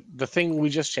 But the thing we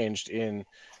just changed in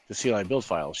the CLI build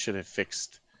file should have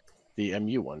fixed the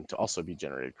MU one to also be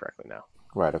generated correctly now.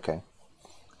 Right. Okay.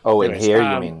 Oh, anyways, in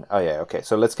here you mean? Oh yeah. Okay.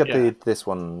 So let's get this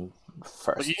one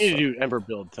first. But you need to do Ember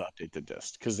build to update the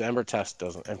dist because the Ember test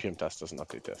npm test doesn't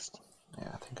update dist.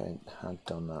 Yeah, I think I had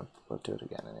done that. We'll do it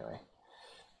again anyway.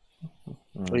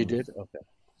 Oh, you did? Okay.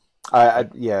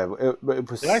 It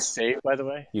was. Did I save, by the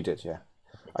way? You did, yeah.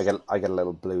 I get a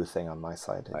little blue thing on my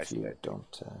side if you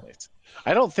don't.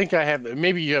 I don't think I have.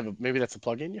 Maybe you have. Maybe that's a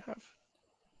plugin you have.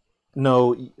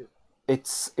 No,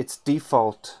 it's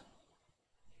default,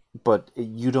 but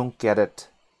you don't get it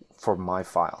for my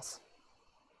files.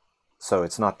 So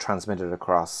it's not transmitted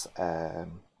across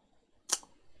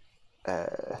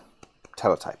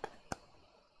teletype.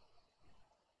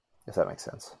 If that makes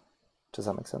sense. Does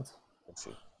that make sense? Let's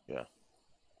see. Yeah.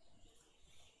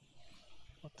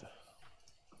 What the?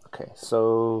 Okay,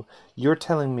 so you're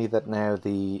telling me that now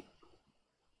the...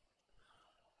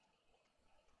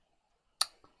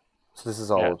 So this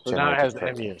is all... Yeah, so now it has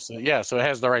the MU. So yeah, so it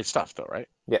has the right stuff though, right?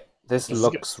 Yeah, this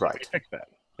looks right. Fix that.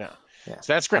 Yeah.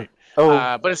 So that's great.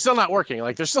 But it's still not working.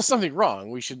 Like there's still something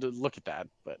wrong. We should look at that.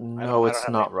 But no, it's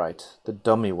not right. The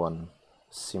dummy one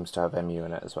seems to have MU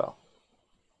in it as well.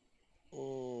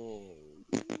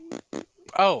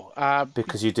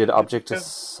 Because you did object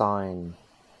assign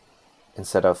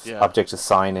instead of object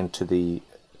assign into the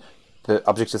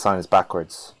object assign is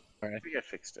backwards. All right, I think I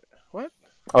fixed it. What?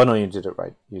 Oh no, you did it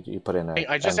right. You put in a.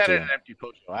 I just added an empty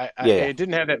pocho. It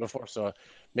didn't have that before, so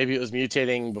maybe it was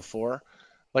mutating before.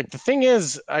 Like the thing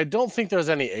is, I don't think there's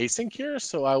any async here,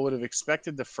 so I would have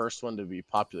expected the first one to be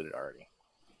populated already.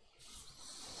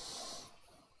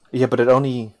 Yeah, but it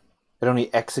only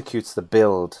executes the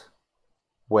build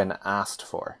when asked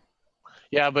for.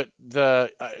 Yeah, but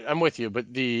I'm with you.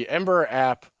 But the Ember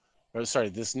app, or sorry,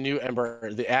 this new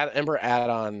Ember, the Ember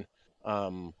add-on,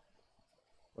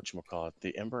 whatchamacallit,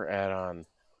 the Ember add-on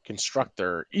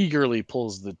constructor eagerly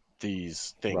pulls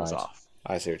these things Right. off.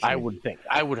 I see what you I mean. would think.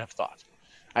 I would have thought.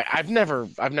 I've never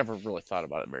really thought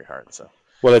about it very hard. So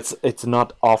Well, it's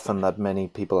not often that many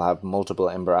people have multiple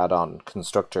Ember add-on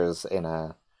constructors in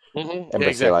a yeah, ember-cli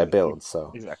exactly, build,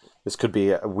 so exactly. this could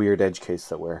be a weird edge case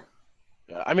that we're...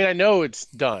 I mean, I know it's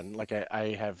done. Like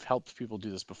I have helped people do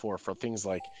this before for things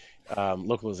like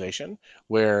localization,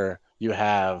 where you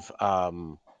have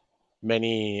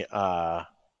many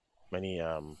many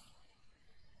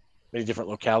many different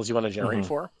locales you want to generate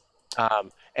for,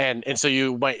 and so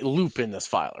you might loop in this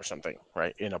file or something,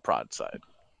 right, in a prod side.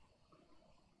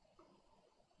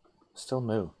 Still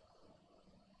moo.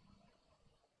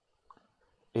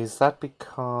 Is that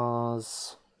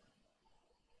because...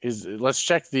 Let's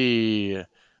check the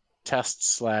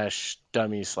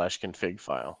test/dummy/config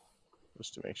file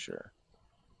just to make sure.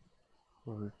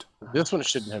 This one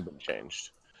shouldn't have been changed.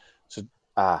 So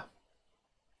no,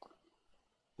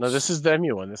 this is the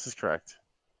MU one. This is correct.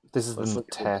 This is the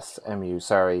test MU.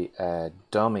 Sorry,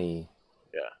 dummy.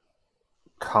 Yeah.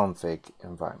 Config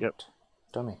environment. Yep.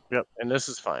 Dummy. Yep, and this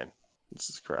is fine. This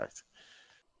is correct.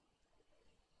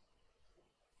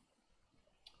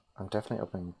 I'm definitely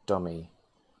opening dummy,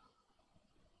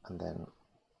 and then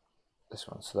this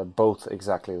one. So they're both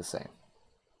exactly the same.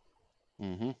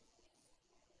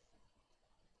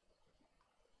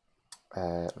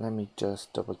 Let me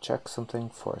just double check something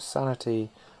for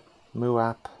sanity. Mu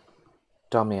app,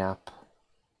 dummy app,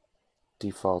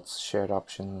 defaults, shared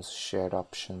options,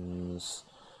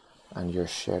 and your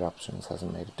shared options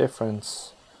hasn't made a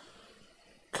difference.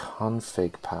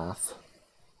 Config path.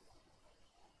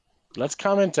 Let's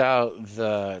comment out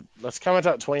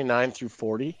 29 through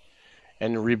 40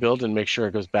 and rebuild and make sure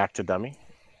it goes back to dummy.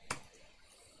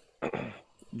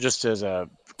 Just as a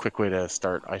quick way to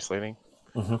start isolating.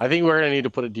 I think we're going to need to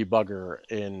put a debugger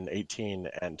in 18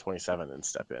 and 27 and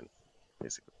step in,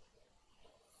 basically.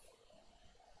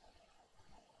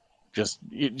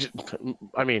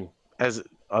 I mean,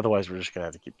 otherwise we're just going to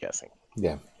have to keep guessing.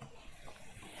 Yeah.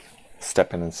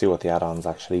 Step in and see what the add-on's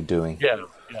actually doing. Yeah,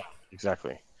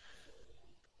 exactly.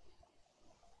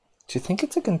 Do you think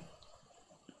it's a it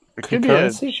concurrency? Could be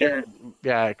a shared,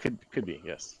 yeah, it could be,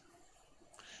 yes.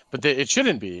 But it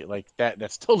shouldn't be like that.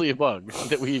 That's totally a bug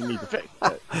that we need to fix.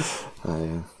 Oh,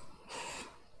 yeah.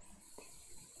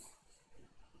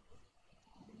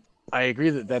 I agree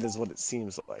that is what it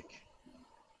seems like.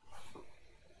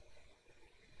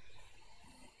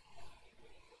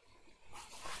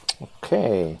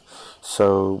 Okay,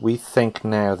 so we think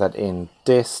now that in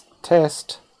this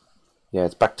test, yeah,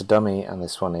 it's back to dummy, and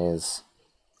this one is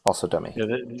also dummy.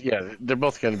 Yeah, they're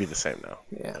both going to be the same now.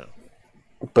 Yeah.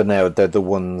 But now they're the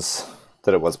ones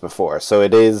that it was before. So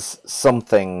it is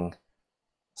something,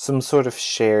 some sort of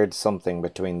shared something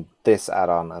between this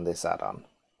add-on and this add-on,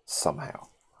 somehow.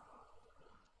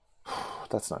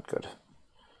 That's not good.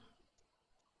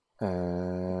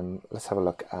 Let's have a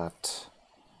look at...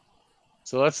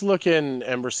 So let's look in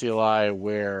ember-cli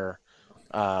where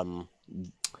go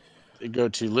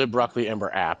to ember-cli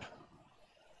ember app.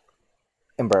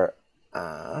 Ember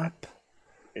app?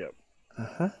 Yep.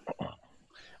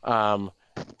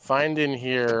 Find in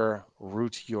here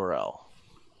root URL.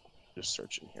 Just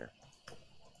search in here.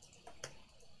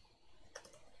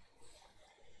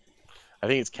 I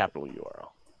think it's capital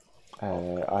URL.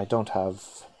 I don't have...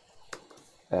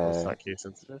 it's not case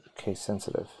sensitive? Case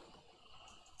sensitive.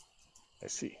 I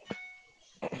see.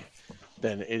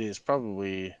 Then it is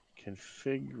probably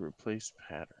config replace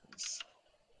patterns.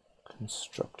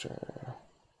 Constructor.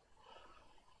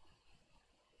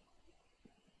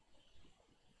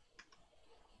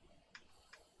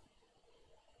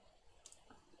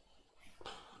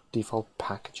 Default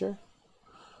packager?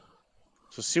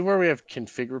 So see where we have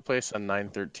config replace on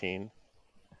 913?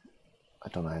 I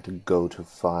don't know how to go to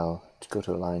file, to go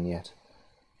to a line yet.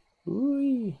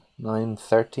 Ooh,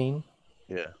 913?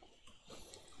 Yeah.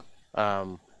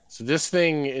 So this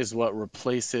thing is what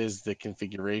replaces the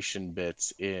configuration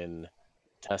bits in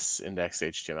tests index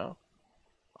HTML.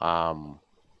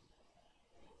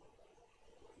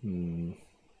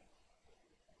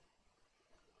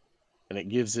 And it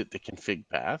gives it the config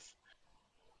path.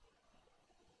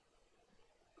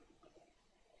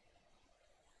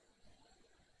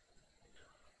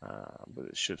 But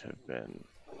it should have been,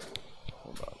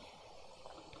 hold on.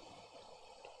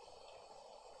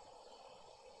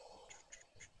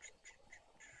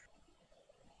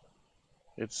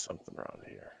 It's something around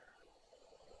here.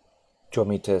 Do you want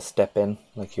me to step in,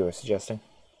 like you were suggesting?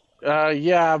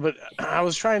 Yeah, but I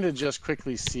was trying to just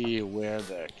quickly see where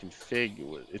the config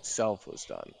itself was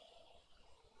done.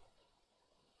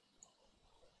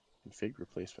 Config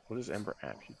replacement. What is Ember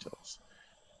app utils?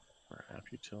 Ember app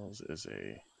utils is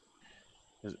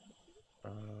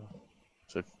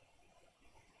so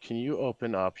can you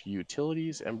open up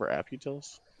utilities, Ember app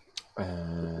utils?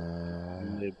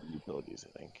 Lib utilities,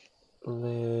 I think.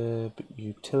 Lib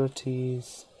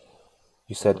utilities.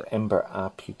 You said Ember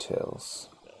app utils.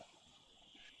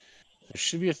 There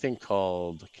should be a thing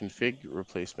called config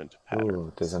replacement pattern.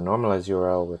 Ooh, there's a normalized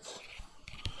URL with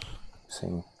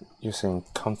you're saying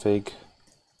config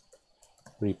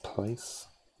replace.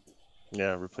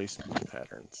 Yeah, replacement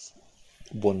patterns.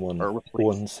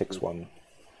 11161.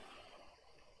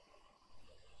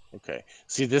 Okay.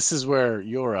 See, this is where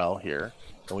URL here,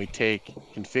 and we take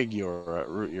config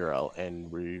root URL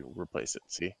and replace it.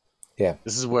 See? Yeah.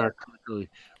 This is where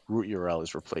root URL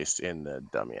is replaced in the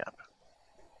dummy app.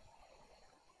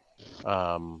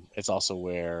 It's also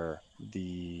where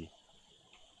the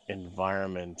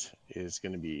environment is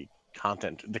going to be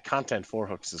content. The content for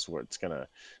hooks is where it's going to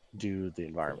do the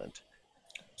environment.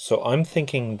 So I'm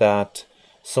thinking that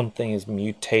something is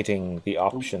mutating the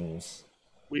options.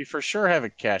 We for sure have a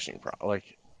caching problem.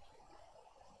 Like,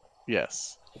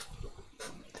 yes.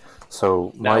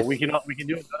 So now we can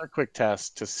do another quick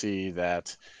test to see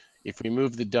that if we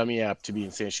move the dummy app to be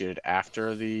instantiated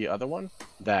after the other one,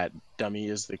 that dummy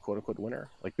is the quote-unquote winner.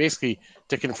 Like basically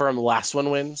to confirm the last one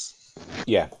wins.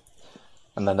 Yeah.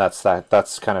 And then that's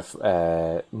kind of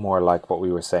more like what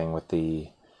we were saying with the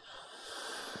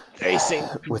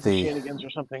shenanigans or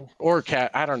something, or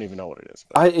cat. I don't even know what it is.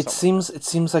 It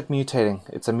seems like mutating.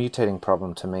 It's a mutating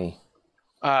problem to me.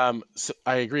 So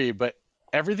I agree, but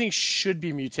everything should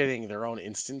be mutating their own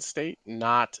instance state,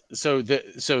 not so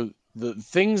the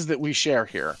things that we share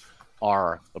here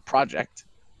are the project,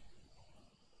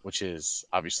 which is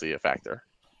obviously a factor.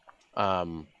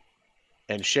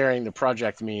 And sharing the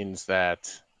project means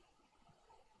that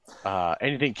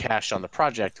anything cached on the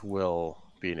project will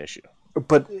be an issue.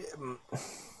 But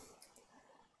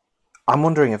I'm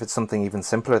wondering if it's something even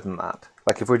simpler than that.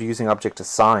 Like if we're using object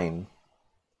assign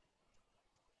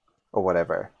or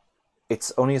whatever,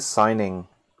 it's only assigning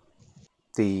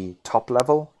the top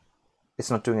level. It's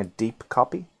not doing a deep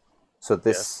copy. So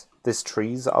this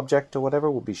trees object or whatever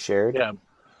will be shared. Yeah.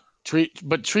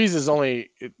 But trees is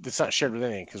it's not shared with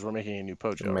anything because we're making a new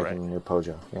Pojo, right? Making a new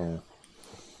Pojo, yeah.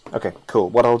 Okay, cool.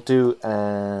 What I'll do,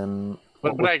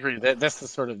 but I agree that's the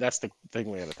thing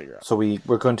we got to figure out. So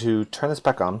we're going to turn this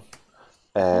back on.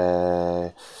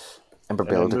 Ember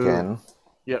build again.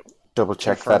 Yep. Double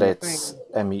check that it's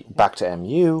back to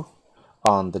MU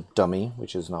on the dummy,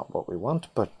 which is not what we want,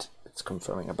 but it's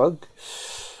confirming a bug.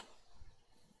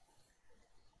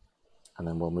 And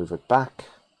then we'll move it back.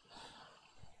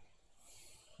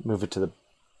 Move it to the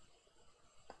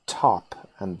top,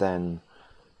 and then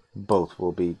both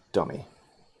will be dummy.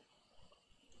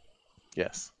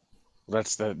 Yes,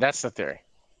 that's the theory.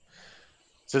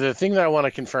 So the thing that I want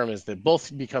to confirm is that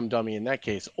both become dummy in that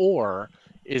case, or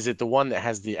is it the one that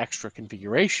has the extra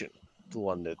configuration, the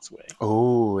one that's way?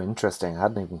 Oh, interesting. I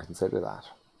hadn't even considered that.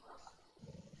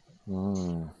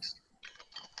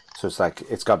 So it's like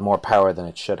it's got more power than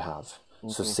it should have.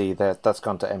 So see that's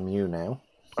gone to MU now.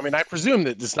 I mean, I presume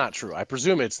that it's not true. I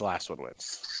presume it's the last one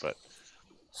wins. But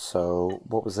so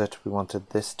what was it? We wanted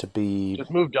this to be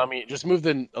just move dummy. Just move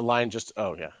the line. Just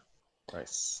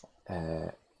nice.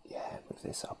 Yeah, move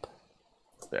this up.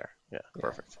 There. Yeah,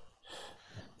 perfect.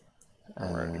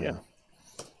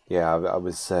 Yeah, I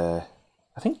was. I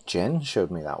think Jen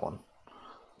showed me that one.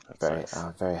 That's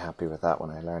nice. Very happy with that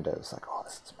when I learned it. I was like, oh,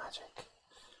 this is magic.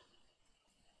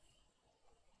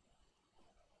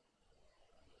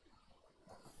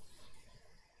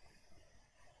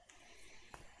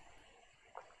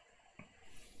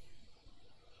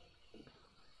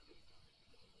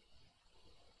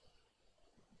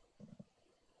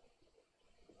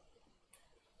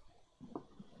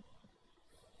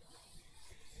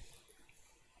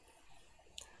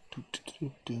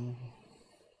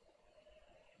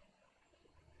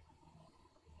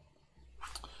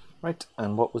 Right,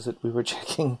 and what was it we were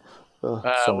checking?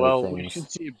 We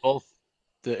should see both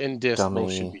the in-disk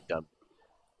both should be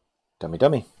dummy.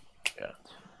 Dummy. Yeah.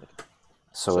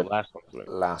 So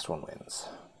last one wins.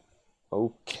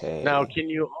 Okay. Now, can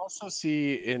you also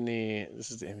see in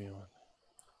this is the MU one.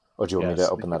 Oh, do you want me to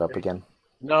open that up again?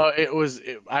 No,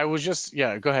 I was just,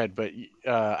 go ahead. But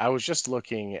I was just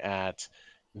looking at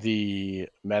the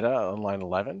meta on line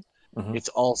 11. It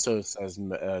also says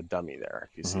dummy there,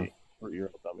 if you see. Or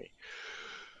Euro dummy.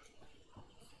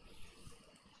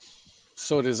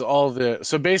 So it is all the.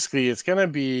 So basically, it's gonna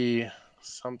be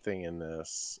something in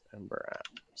this Ember app.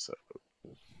 So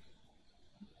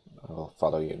I'll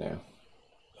follow you now.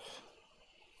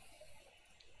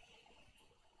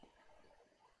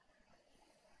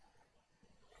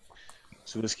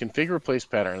 So this configure replace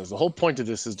pattern is the whole point of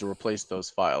this is to replace those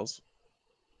files.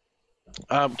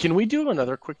 Can we do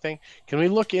another quick thing? Can we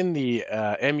look in the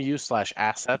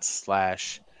mu/assets/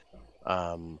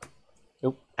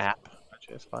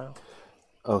 app.js file?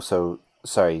 Oh, so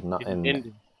sorry, not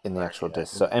in the actual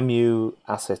disk. So mu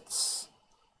assets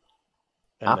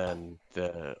and app. Then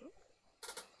the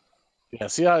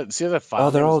see how the file. Oh,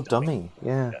 they're all dummy.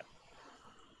 Yeah.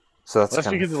 So that's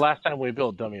because the last time we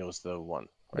built dummy was the one.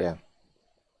 Right? Yeah.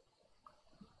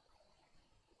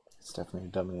 It's definitely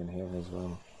dummy in here as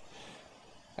well.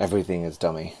 Everything is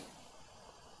dummy.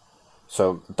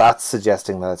 So that's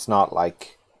suggesting that it's not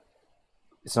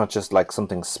just like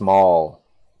something small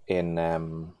in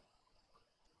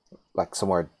like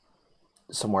somewhere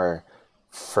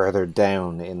further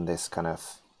down in this kind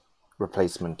of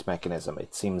replacement mechanism.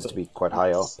 It seems to be quite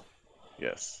high up.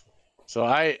 Yes. So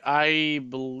I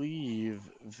believe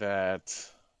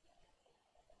that.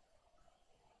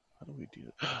 How do we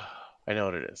do that? I know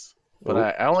what it is,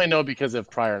 but I only know because of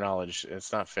prior knowledge.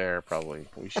 It's not fair. Probably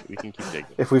we can keep digging.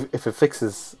 If it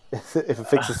fixes it,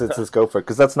 let's go for it,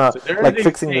 because that's not like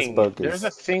fixing this bug. There's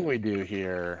a thing we do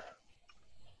here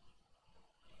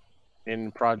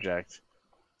in project.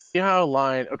 See how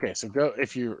line? Okay, so go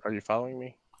if are you following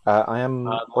me? I am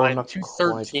line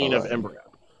 213 of Ember.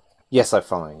 Yes, I'm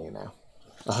following you now.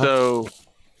 So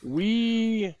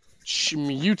we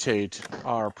mutate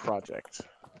our project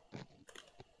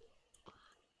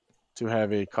to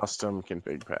have a custom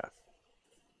config path.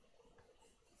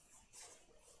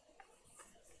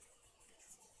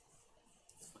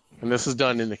 And this is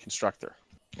done in the constructor.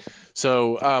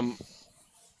 So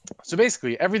so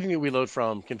basically everything that we load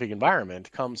from config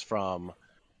environment comes from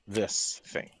this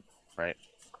thing, right?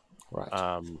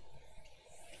 Right.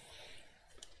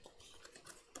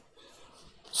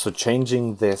 So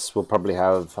changing this will probably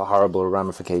have horrible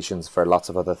ramifications for lots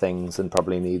of other things, and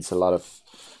probably needs a lot of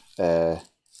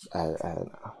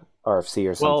RFC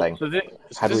or something. Well,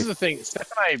 so this is the thing.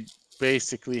 Steph and I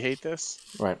basically hate this.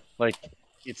 Right. Like,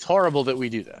 it's horrible that we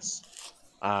do this.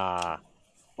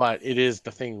 But it is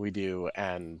the thing we do,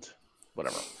 and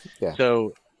whatever. Yeah.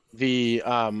 So the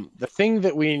thing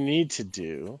that we need to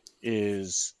do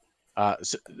is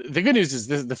so the good news is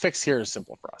the fix here is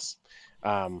simple for us.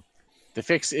 The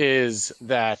fix is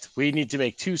that we need to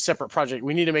make two separate projects.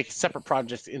 We need to make separate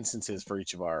project instances for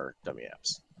each of our dummy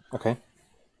apps. Okay.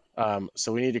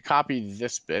 So we need to copy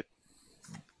this bit.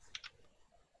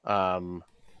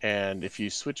 And if you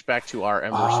switch back to our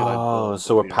Ember,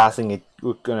 so we're passing it.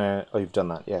 We're gonna. Oh, you've done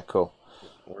that. Yeah, cool.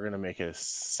 We're gonna make a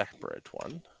separate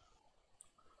one.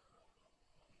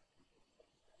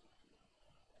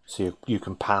 So you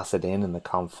can pass it in the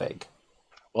config.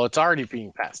 Well, it's already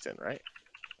being passed in, right?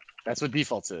 That's what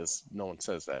defaults is. No one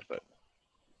says that, but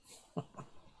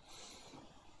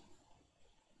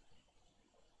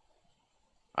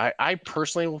I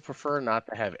personally will prefer not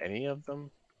to have any of them.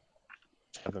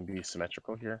 Have them be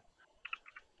symmetrical here.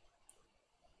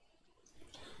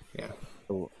 Yeah.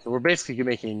 So we're basically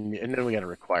making, and then we got to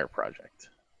require project.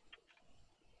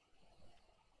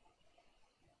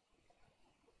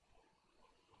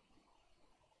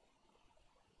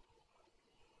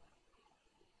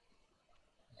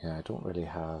 Yeah, I don't really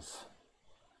have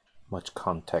much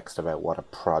context about what a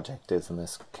project is in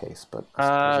this case, but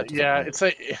yeah,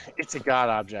 it's a God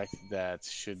object that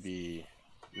should be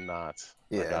not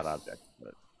a God object,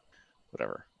 but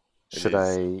whatever. Should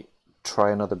I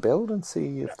try another build and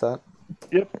see if that?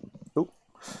 Yep. Oh,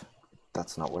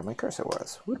 that's not where my cursor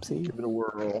was. Whoopsie. Give it a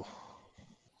whirl.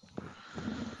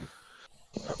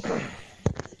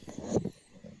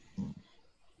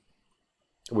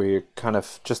 We're kind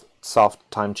of just soft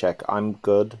time check. I'm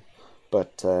good,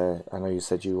 but I know you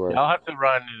said you were. I'll have to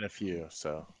run in a few,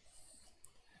 so.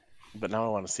 But now I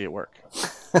want to see it work.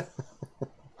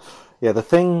 Yeah, the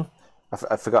thing,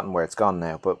 I've forgotten where it's gone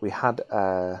now, but we had.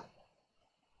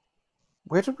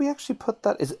 Where did we actually put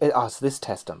that? It's this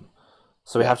testum.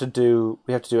 So we have to do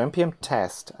npm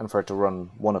test, and for it to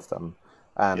run one of them,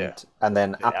 and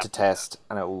then app to test,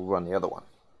 and it will run the other one.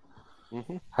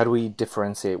 Mm-hmm. How do we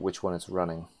differentiate which one is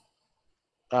running?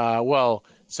 Well,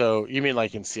 so you mean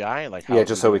like in CI, like how? Yeah,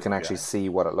 just so we can actually see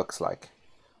what it looks like,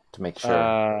 to make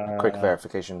sure. Quick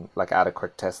verification, like add a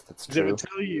quick test that's true. Did it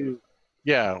tell you?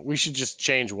 Yeah, we should just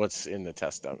change what's in the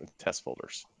test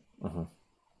folders. Mm-hmm.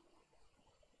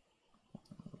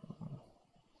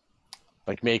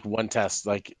 Like make one test,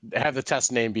 like have the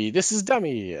test name be this is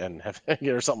dummy, and have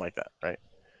or something like that, right?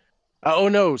 Oh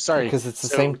no, sorry. Because it's the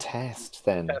same test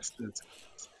then.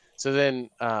 So then,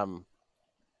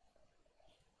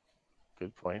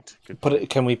 good point.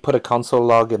 Can we put a console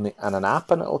log in and an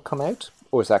app and it'll come out?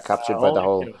 Or is that captured by the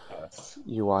whole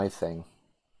UI thing?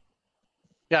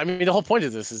 Yeah, I mean the whole point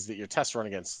of this is that your tests run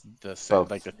against the same,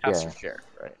 like the tests are shared,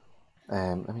 right?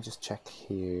 Let me just check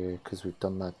here because we've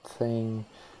done that thing.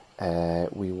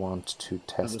 We want to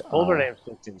test the folder name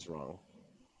seems wrong.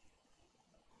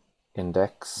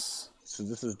 Index. So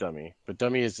this is dummy, but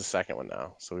dummy is the second one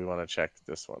now. So we want to check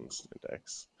this one's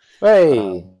index.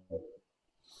 Hey!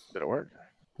 Did it work?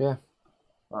 Yeah.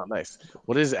 Oh, nice.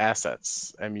 What is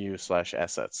assets?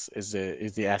 mu/assets. Is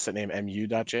the asset name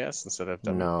mu.js instead of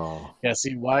dummy? No. Yeah.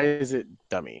 See, why is it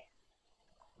dummy?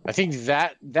 I think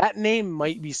that name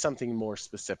might be something more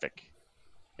specific.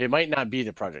 It might not be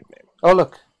the project name. Oh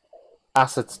look,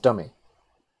 assets dummy.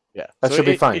 Yeah, that should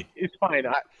be fine. It's fine.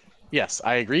 Yes,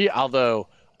 I agree. Although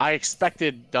I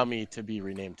expected dummy to be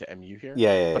renamed to mu here.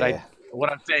 Yeah.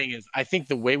 What I'm saying is, I think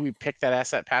the way we pick that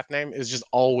asset path name is just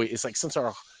always, it's like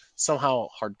somehow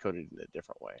hard coded in a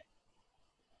different way.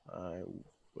 I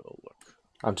will look.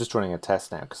 I'm just running a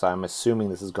test now because I'm assuming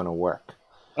this is going to work.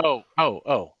 Oh!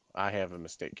 I have a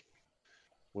mistake.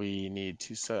 We need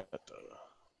to set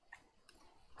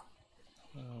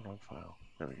log file.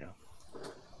 There we go.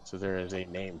 So there is a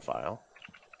name file.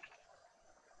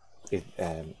 Let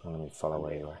me follow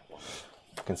where you are.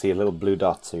 I can see a little blue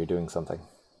dot, so you're doing something.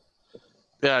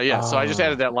 Yeah. So I just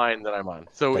added that line that I'm on.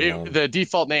 So the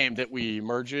default name that we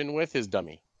merge in with is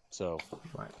dummy. So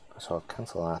right. So I'll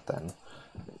cancel that then.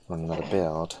 Run another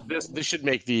build. This should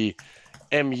make the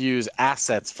mu's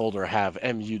assets folder have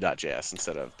mu.js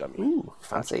instead of dummy. Ooh,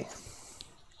 fancy.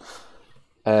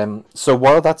 So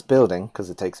while that's building, because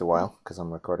it takes a while, because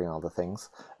I'm recording all the things,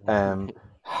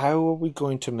 how are we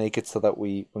going to make it so that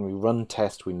when we run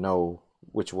test, we know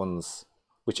which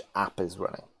app is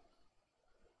running?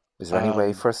 Is there any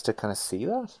way for us to kind of see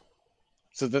that?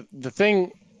 So the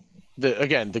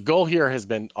goal here has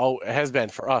been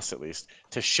for us at least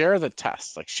to share the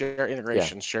tests, like share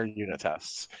integrations, share unit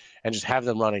tests, and just have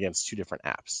them run against two different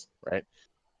apps, right?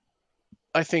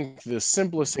 I think the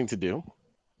simplest thing to do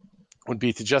would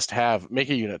be to just make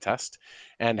a unit test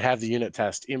and have the unit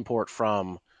test import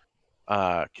from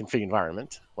config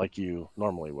environment like you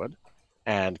normally would,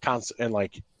 and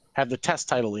like have the test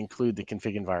title include the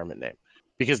config environment name,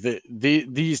 because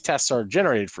these tests are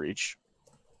generated for each.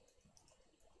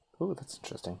 Oh, that's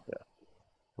interesting. Yeah,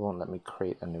 it won't let me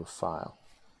create a new file.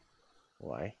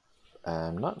 Why?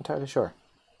 I'm not entirely sure.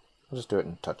 I'll just do it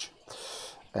in touch.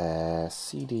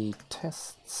 CD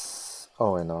tests.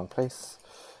 Oh, in the wrong place.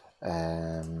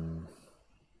 Should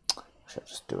I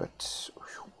just do it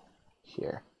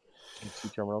here? Two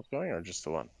terminals going, or just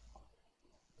the one?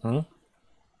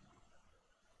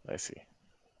 I see.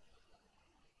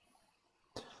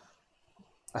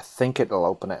 I think it'll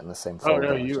open it in the same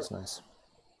folder, which is nice.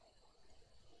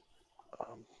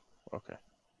 Okay.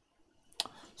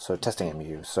 So testing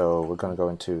mu. So we're going to go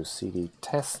into CD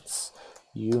tests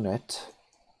unit,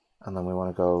 and then we want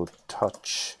to go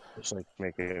touch. Just like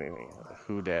make anything.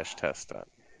 Who dash test dot.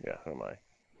 Yeah, who am I?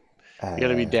 You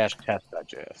gotta be dash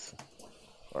test.js,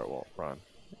 or it won't run.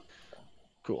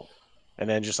 Cool. And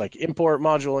then just like import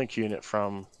module and qunit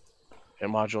from a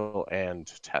module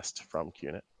and test from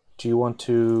qunit. Do you want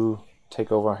to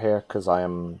take over here? Because I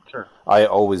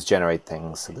always generate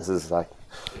things, so this is like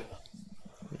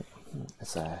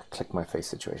it's a click my face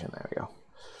situation. There we go.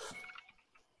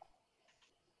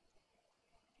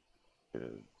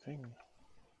 Good thing.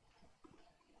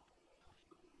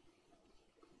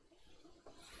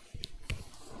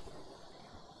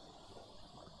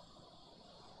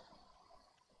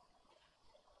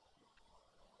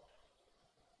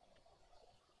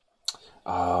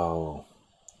 Oh,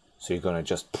 so you're going to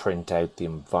just print out the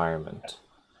environment.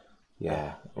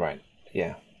 Yeah, right.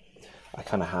 Yeah. I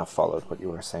kind of half followed what you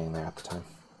were saying there at the time.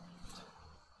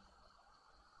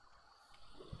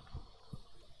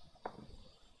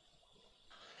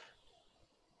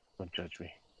 Don't judge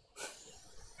me.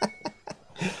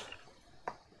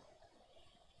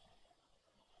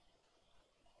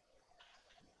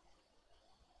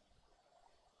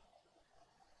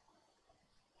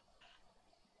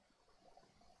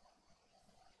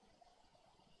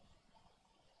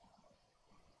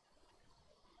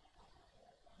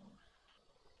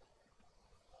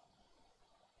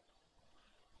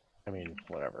 I mean,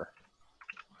 whatever.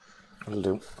 It'll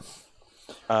do.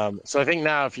 So I think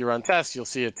now if you run tests, you'll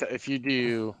see it. If you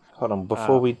do... Hold on.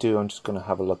 Before we do, I'm just going to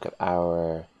have a look at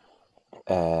our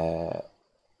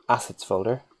assets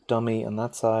folder, dummy on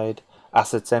that side,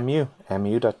 assets mu,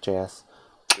 mu.js.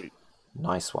 Sweet.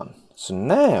 Nice one. So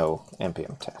now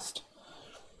npm test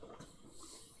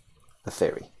the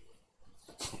theory.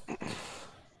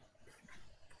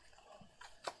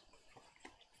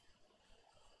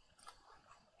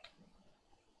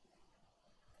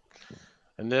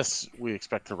 And this we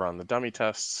expect to run the dummy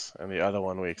tests, and the other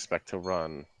one we expect to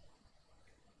run.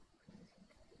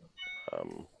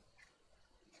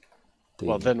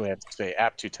 Well, then we have to say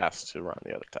app2 test to run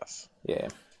the other tests. Yeah.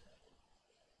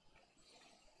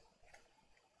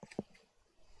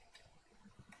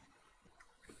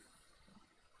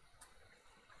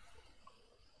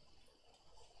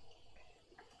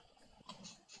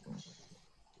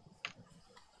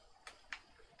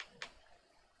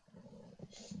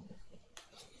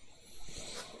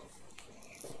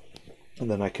 And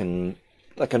then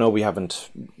I know we haven't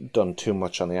done too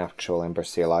much on the actual Ember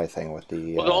CLI thing with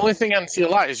the. Well, the only thing on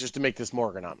CLI is just to make this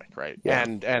more ergonomic, right? Yeah.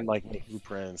 And like make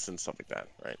blueprints and stuff like that,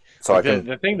 right? So like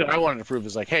the thing that I wanted to prove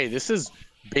is like, hey, this is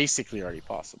basically already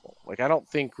possible. Like, I don't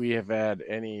think we have had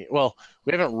any. Well,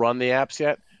 we haven't run the apps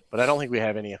yet, but I don't think we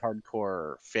have any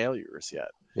hardcore failures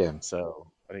yet. Yeah. So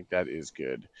I think that is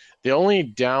good. The only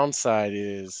downside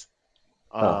is,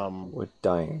 we're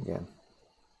dying again.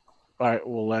 All right,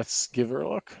 well, let's give her a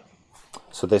look.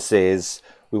 So this is,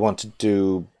 we want to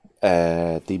do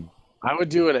the... I would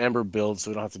do an Ember build so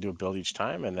we don't have to do a build each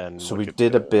time, and then... So we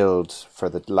did a build for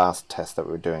the last test that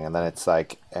we were doing, and then it's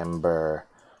like Ember...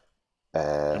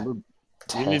 test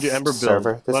you need to do Ember build.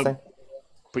 Server, this thing?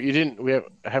 But you didn't...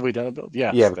 Have we done a build? Yeah.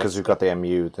 Yeah, because we've got the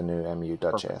MU, the new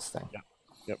ember.js thing. Yeah.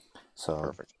 Yep. So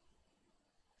perfect.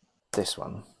 This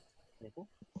one.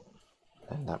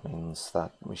 And that means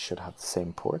that we should have the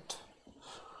same port.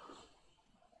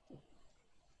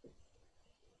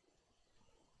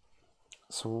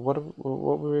 So what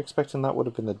we were expecting, that would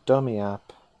have been the dummy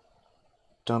app,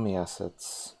 dummy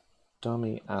assets.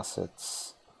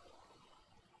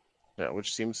 Yeah,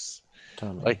 which seems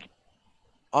dummy. like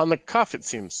on the cuff it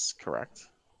seems correct.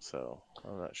 So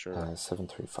I'm not sure.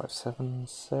 7357,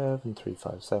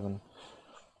 7357.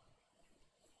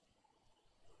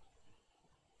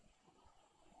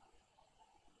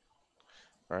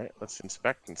 All right, let's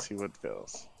inspect and see what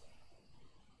fails.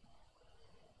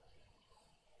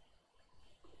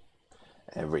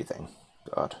 Everything.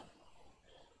 God.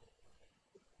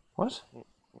 What?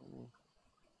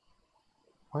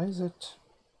 Why is it?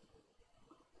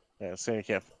 Yeah, saying you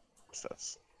can't.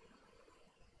 That's...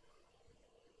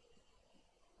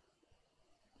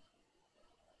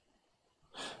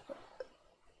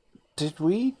 Did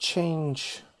we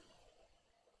change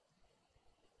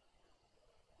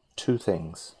two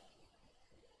things?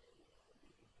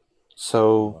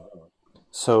 So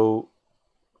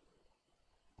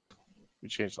we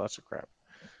changed lots of crap.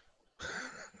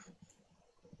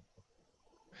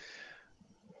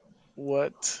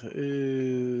 What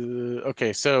is...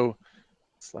 Okay, so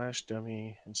slash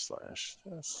dummy and slash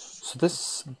test. So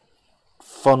this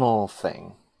funnel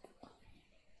thing.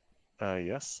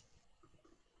 Yes.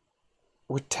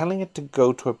 We're telling it to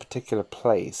go to a particular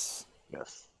place.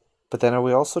 Yes. But then are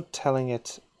we also telling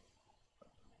it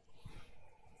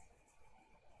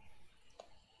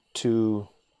to...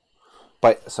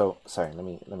 So sorry, let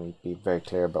me be very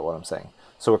clear about what I'm saying.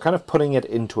 So we're kind of putting it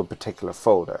into a particular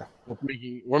folder.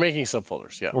 We're making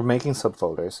subfolders, yeah. We're making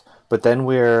subfolders, but then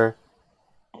we're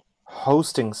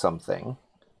hosting something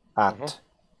at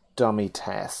dummy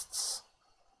tests.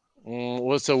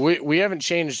 Well, so we haven't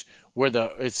changed where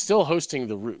it's still hosting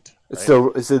the root. Right? It's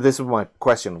still. So this is my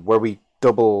question: were we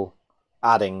double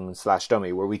adding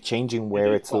 /dummy? Were we changing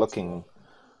where it's looking?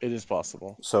 It is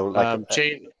possible. So like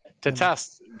to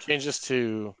test, change this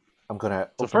to... I'm gonna...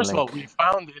 So first of all, we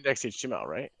found index.html,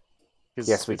 right?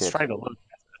 Yes, we did. It's trying to load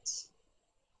assets.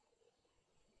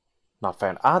 Not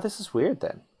found. This is weird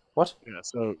then. What? Yeah,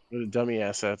 so go to dummy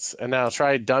assets, and now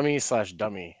try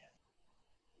dummy/dummy.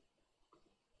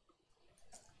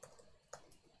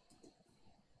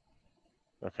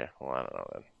 Okay, well, I don't know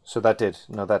then. So that did.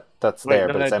 No, that's there,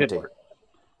 but it's empty.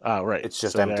 Right. It's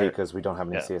just empty because we don't have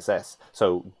any CSS.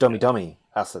 So dummy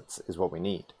assets is what we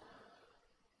need.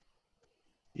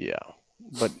 Yeah,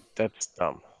 but that's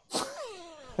dumb.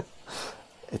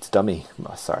 It's dummy.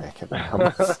 Oh, sorry, I can't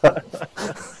remember.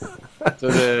 So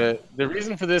the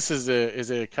reason for this is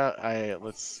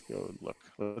let's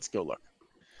go look.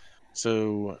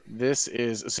 So this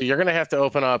is, so you're gonna have to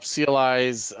open up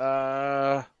CLI's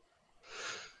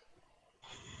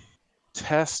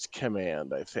test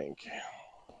command, I think.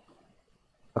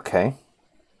 Okay.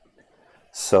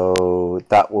 So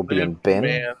that will be in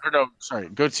bin.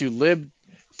 Go to lib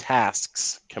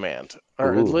tasks command,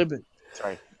 or lib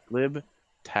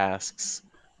tasks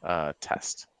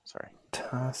test. Sorry.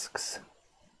 Tasks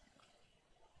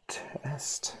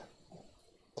test.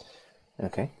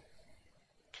 Okay.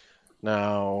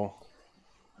 Now,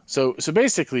 so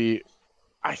basically,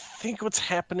 I think what's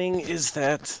happening is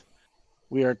that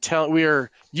we are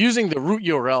using the root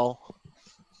URL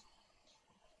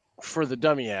for the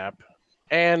dummy app,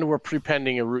 and we're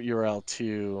prepending a root URL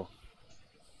to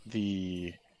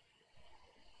the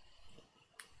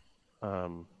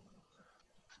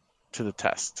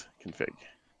test config.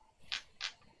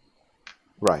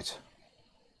 Right.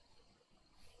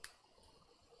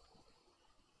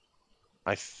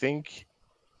 I think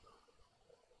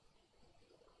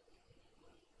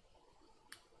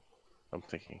I'm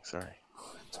thinking, sorry.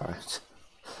 It's all right.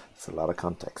 It's a lot of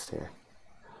context here.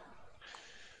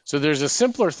 So there's a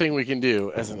simpler thing we can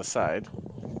do as an aside.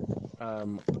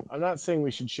 I'm not saying we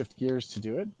should shift gears to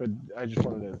do it, but I just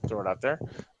wanted to throw it out there.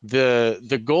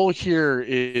 The goal here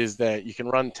is that you can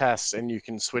run tests and you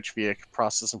can switch via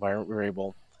process environment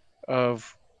variable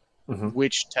of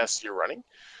which tests you're running.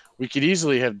 We could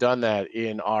easily have done that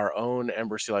in our own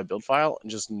ember-cli build file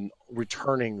and just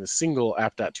returning the single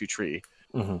app.to tree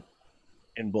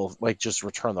in both, like just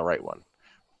return the right one.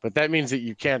 But that means that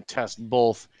you can't test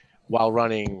both while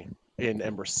running in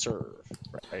ember serve,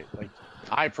 right? Like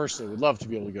I personally would love to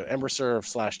be able to go ember-serve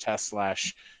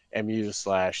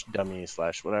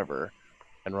 /test/mu/dummy/whatever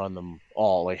and run them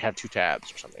all, like have two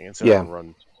tabs or something instead of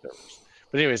run servers.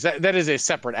 But anyways, that is a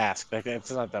separate ask. Like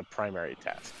it's not the primary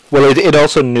task. Well, it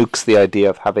also nukes the idea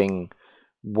of having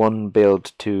one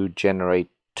build to generate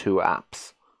two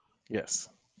apps. Yes.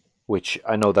 Which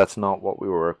I know that's not what we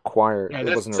were required. Yeah,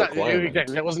 it wasn't a requirement.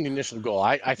 Exactly. That wasn't the initial goal.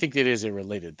 I think it is a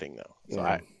related thing though.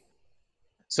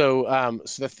 So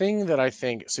so the thing that I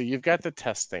think, so you've got the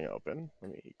test thing open.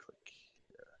 Let me click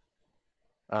here.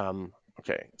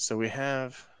 Okay, so we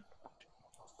have.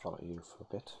 I'll follow you for a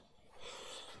bit.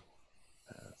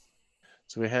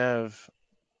 So we have.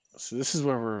 So this is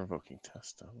where we're invoking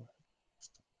test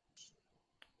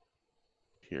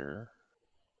here.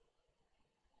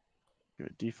 Give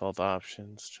it default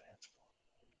options.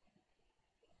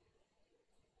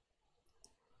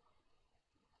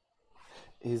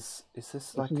 Is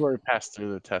this like? This is where we pass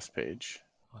through the test page.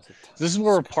 This is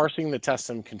where we're parsing the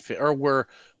custom config, or we're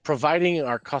providing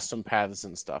our custom paths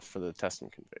and stuff for the custom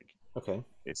config. Okay.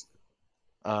 Basically.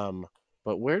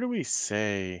 But where do we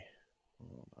say?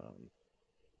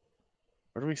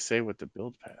 Where do we say what the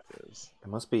build path is? It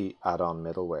must be add-on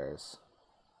middlewares,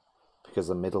 because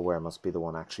the middleware must be the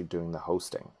one actually doing the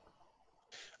hosting.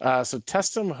 So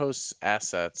Testum hosts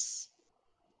assets.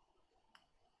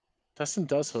 Testum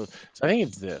does host. So I think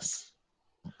it's this.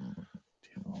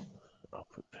 Default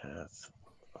output path.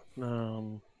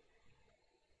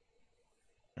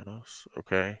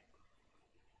 Okay.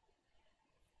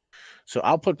 So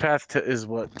output path is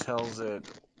what tells it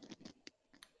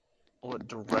what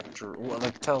directory. Well,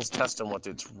 it tells Testum what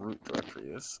its root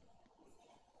directory is.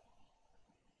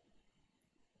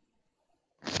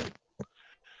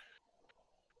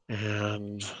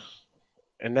 And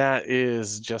that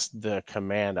is just the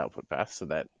command output path, so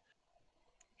that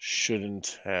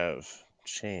shouldn't have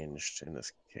changed in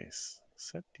this case.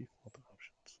 Set default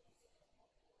options.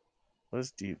 What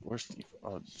is where's default?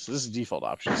 Oh, so this is default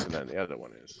options, and then the other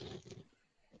one is.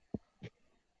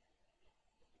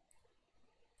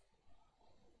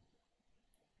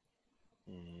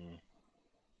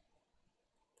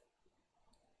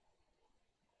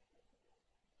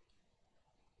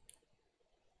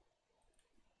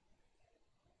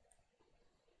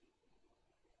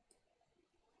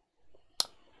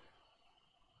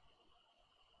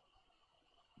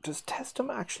 Does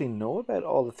Testum actually know about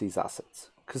all of these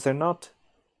assets? Because they're not.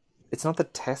 It's not the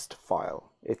test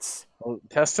file. It's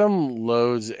Testum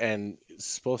loads and is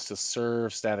supposed to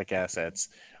serve static assets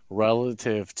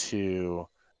relative to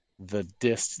the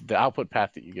output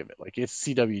path that you give it. Like it's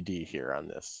CWD here on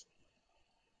this,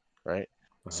 right?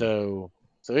 So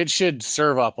it should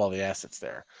serve up all the assets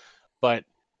there, but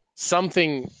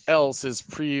something else is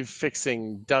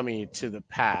prefixing dummy to the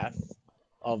path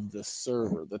of the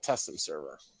server, the Testum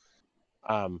server.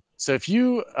 So if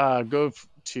you go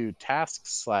to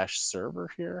task/server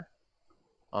here,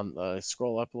 on the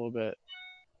scroll up a little bit,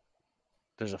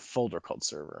 there's a folder called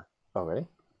server. Oh, really?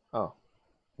 Oh,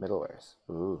 middlewares.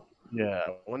 Ooh. Yeah,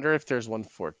 I wonder if there's one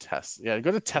for test. Yeah,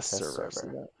 go to test server. See,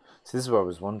 this is what I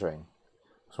was wondering.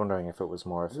 I was wondering if it was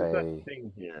more of a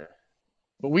thing here.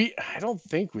 But I don't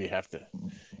think we have to.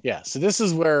 Yeah, so this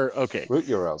is where, okay. Root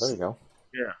URL, there you go.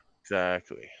 Yeah,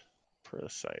 exactly.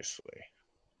 Precisely.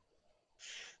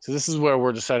 So this is where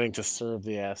we're deciding to serve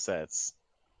the assets.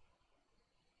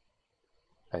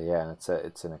 Yeah,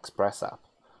 it's an Express app.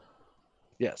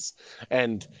 Yes,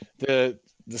 and the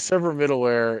server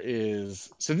middleware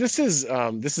is this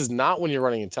is not when you're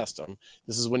running in Testum.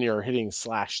 This is when you're hitting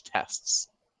 /tests.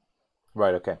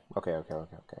 Right. Okay.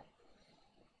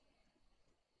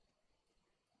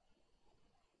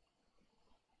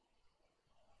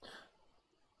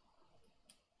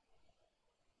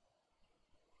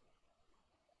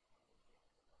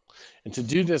 And to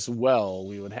do this well,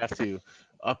 we would have to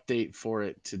update for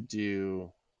it to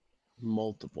do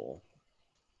multiple.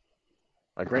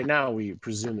 Like right now, we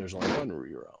presume there's only one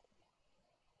URL.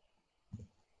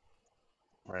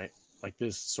 Right? Like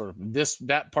this sort of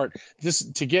that part,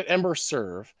 to get Ember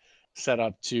serve set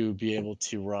up to be able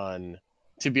to run,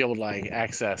 to be able to like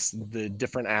access the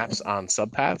different apps on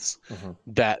subpaths,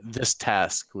 that this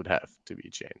task would have to be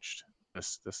changed.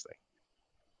 This thing.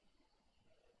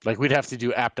 Like we'd have to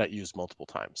do app.use multiple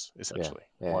times, essentially.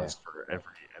 Once for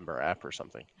every Ember app or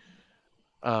something.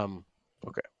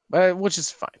 Okay. Which is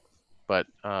fine. But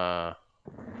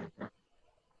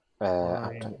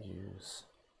app.use.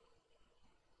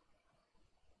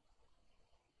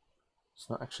 It's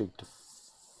not actually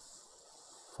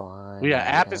defined. Yeah,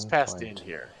 app is passed in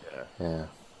here. Yeah.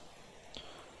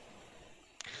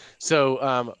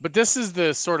 So, but this is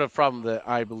the sort of problem that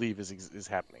I believe is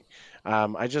happening.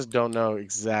 I just don't know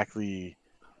exactly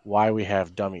why we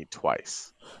have dummy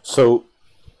twice. So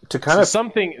to kind of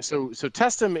something. So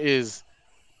Testum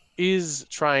is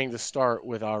trying to start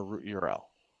with our root URL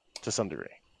to some degree.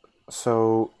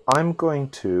 So I'm going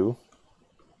to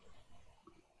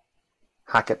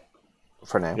hack it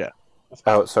for now. Yeah.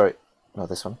 Oh, sorry. No,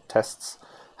 this one. Tests.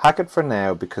 Hack it for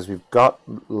now because we've got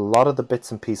a lot of the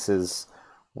bits and pieces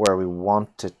where we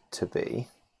want it to be.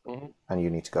 And you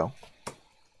need to go.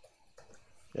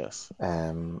 Yes.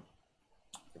 Command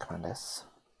S.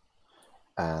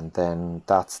 And then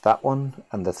that's that one.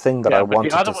 And the thing that I wanted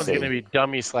to see... the other one's going to be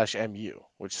dummy/mu,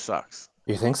 which sucks.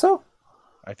 You think so?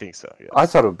 I think so, yes. I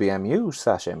thought it would be mu/mu.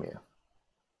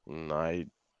 I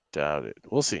doubt it.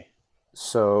 We'll see.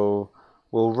 So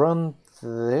we'll run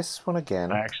this one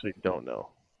again. I actually don't know.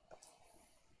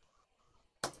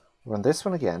 Run this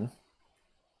one again.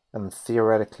 And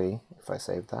theoretically, if I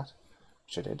save that,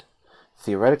 which I did,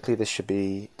 theoretically this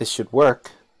should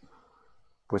work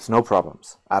with no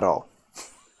problems at all.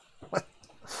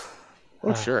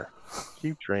 Oh, sure.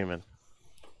 Keep dreaming.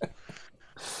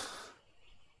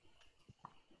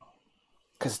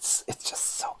 Because it's just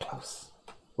so close.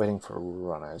 Waiting for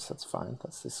runners, that's fine.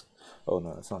 That's this. Oh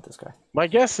no, it's not this guy. My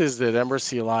guess is that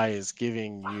ember-cli is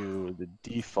giving you the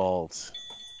default.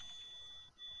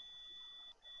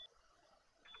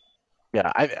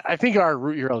 Yeah, I think our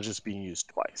root URL is just being used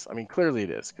twice. I mean, clearly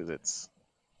it is because it's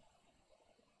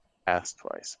asked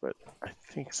twice, but I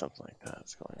think something like that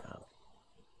is going on.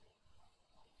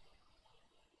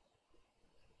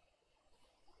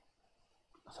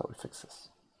 I thought we fixed this.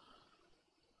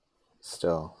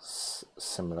 Still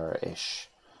similar-ish.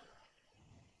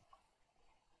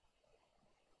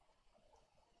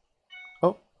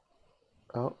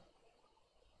 Oh.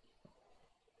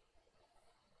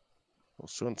 We're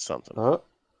doing something. Oh,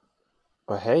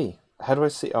 hey. How do I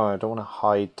see? Oh, I don't want to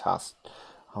hide task.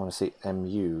 I want to see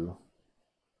MU.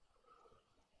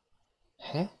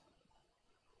 Huh?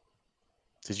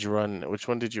 Did you run? Which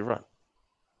one did you run?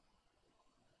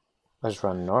 I just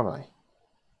ran normally.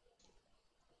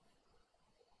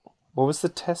 What was the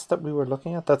test that we were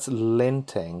looking at? That's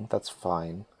linting. That's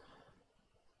fine.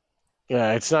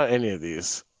 Yeah, it's not any of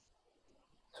these.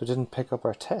 So it didn't pick up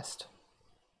our test.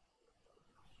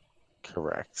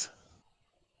 Correct.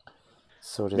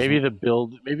 So it maybe the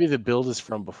build is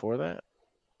from before that.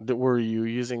 Were you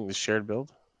using the shared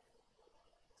build?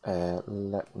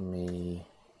 Let me.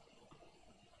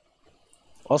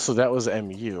 Also, that was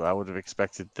MU. I would have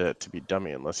expected that to be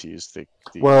dummy unless you used the...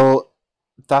 Well,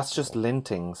 that's just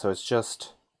linting, so it's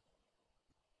just...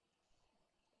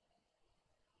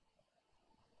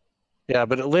 Yeah,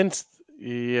 but it lints...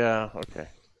 Yeah, okay.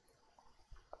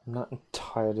 I'm not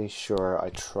entirely sure I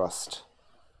trust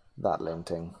that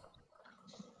linting.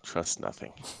 Trust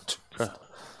nothing.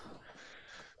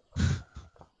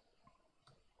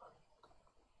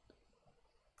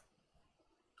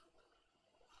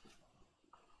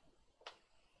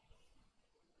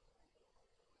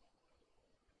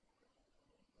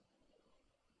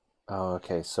 Oh,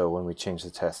 okay, so when we change the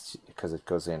test, because it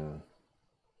goes in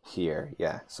here,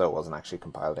 yeah, so it wasn't actually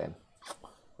compiled in.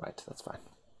 Right, that's fine.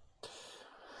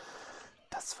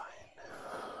 That's fine.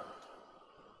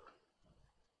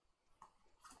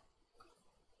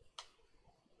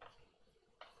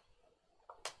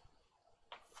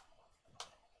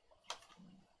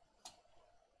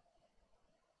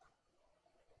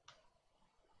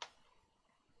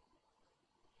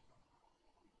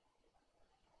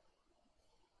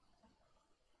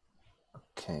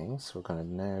 Okay, so we're going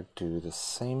to now do the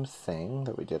same thing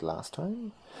that we did last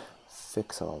time.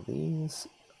 Fix all these.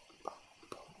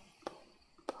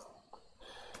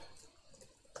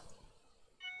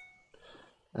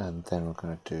 And then we're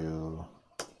going to do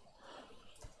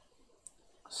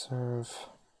serve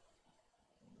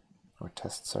or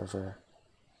test server.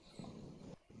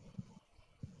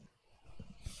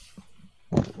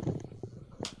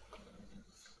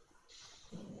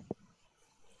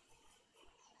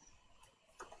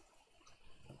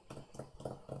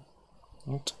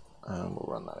 And we'll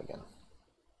run that again.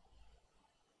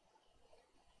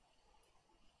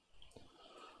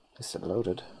 At least it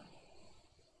loaded.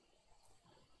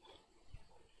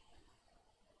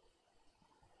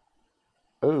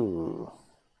 Oh.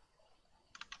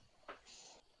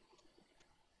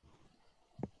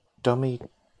 Dummy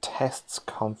tests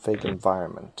config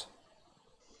environment.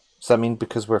 Does that mean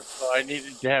because we're... Well, I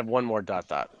needed to have one more dot.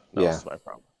 That was my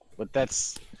problem. But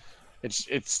that's...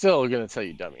 It's still going to tell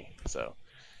you dummy. So...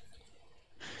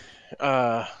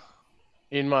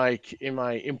 in my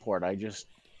import, I just...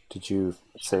 Did you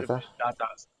save that? Dot.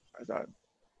 I thought...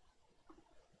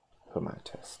 Put my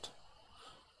test.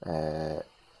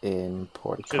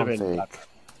 Import config.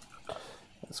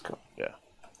 Let's go. Yeah.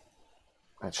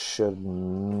 It should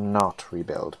not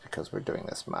rebuild because we're doing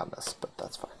this madness, but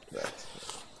that's fine.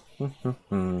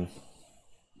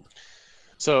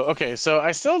 So, okay, so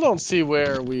I still don't see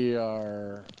where we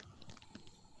are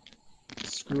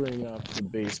screwing up the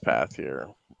base path here.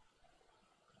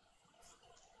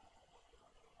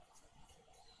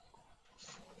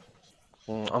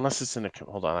 Unless it's in a...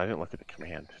 Hold on, I didn't look at the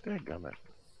command. Dadgummit.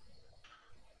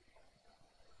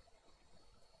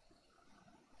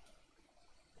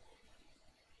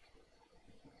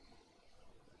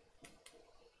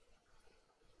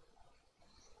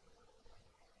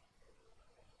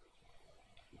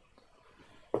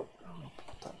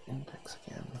 That index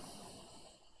again.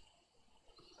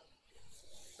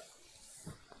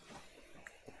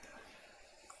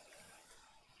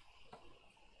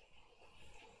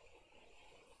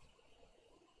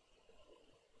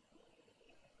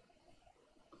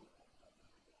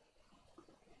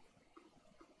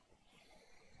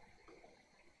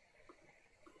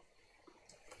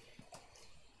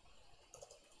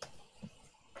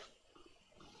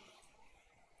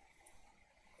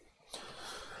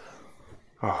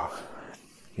 Oh,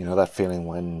 you know that feeling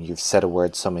when you've said a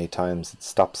word so many times it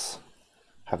stops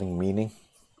having meaning?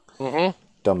 Mm-hmm.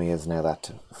 Dummy is now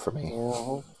that for me.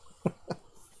 Mm-hmm.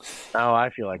 Now I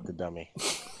feel like the dummy.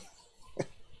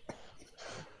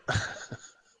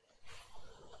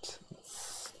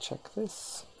 Let's check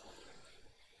this.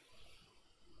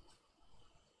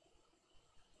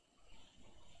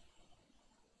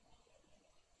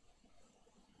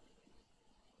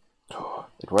 Oh,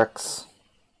 it works.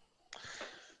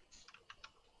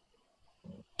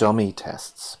 Dummy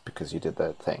tests because you did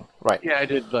that thing, right? Yeah, I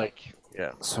did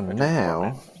So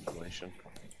now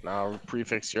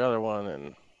prefix your other one and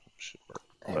it should work.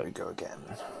 Here we go again.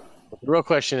 The real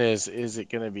question is it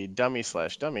going to be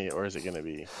dummy/dummy or is it going to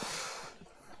be...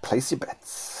 Place your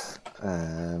bets.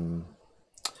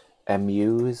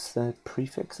 MU is the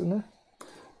prefix, isn't it?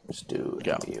 Let's do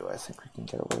MU. I think we can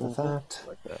get away with that.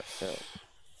 Like that,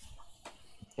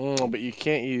 yeah. But you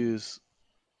can't use...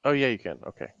 Oh, yeah, you can.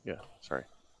 Okay, yeah, sorry.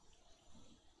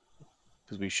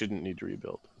 Because we shouldn't need to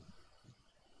rebuild.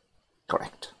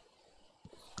 Correct.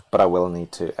 But I will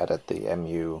need to edit the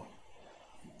MU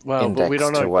index but we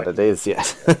don't know to what it is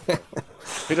yet.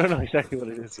 We don't know exactly what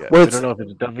it is yet. Well, we don't know if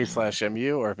it's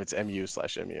dummy/mu or if it's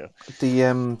mu/mu.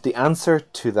 The answer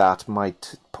to that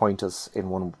might point us in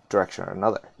one direction or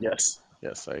another. Yes,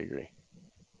 I agree.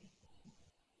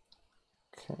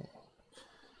 Okay.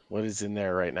 What is in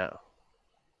there right now?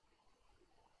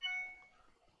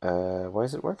 Why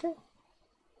is it working?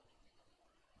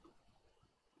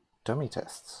 Dummy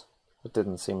tests. It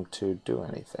didn't seem to do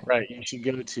anything. Right, you should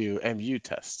go to MU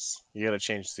tests. You got to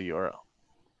change the URL.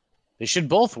 They should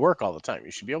both work all the time. You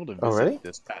should be able to visit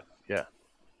this path. Yeah.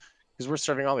 Because we're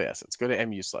serving all the assets. Go to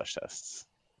MU/tests.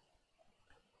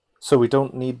 So we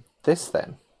don't need this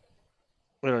then?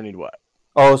 We don't need what?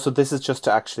 Oh, so this is just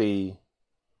to actually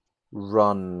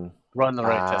run the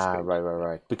right test page.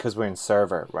 Right. Because we're in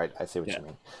server. Right, I see what you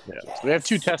mean. Yeah. Yes. So we have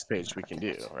two test pages we can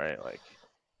do, right? Like.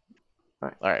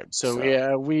 Right. All right. So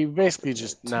yeah, we basically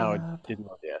just now didn't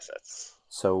want the assets.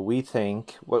 So we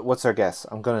think, what's our guess?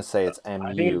 I'm going to say it's MU.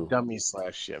 I think it's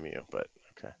dummy/mu, but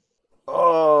okay.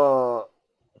 Oh,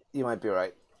 you might be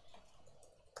right.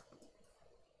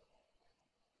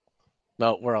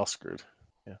 No, we're all screwed.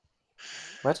 Yeah.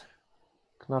 What?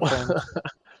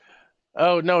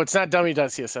 Oh, no, it's not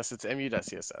dummy.css. It's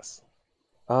mu.css.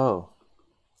 Oh.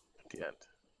 At the end.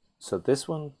 So this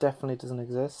one definitely doesn't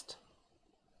exist?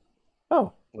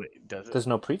 Oh. Wait, does it? There's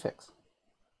no prefix.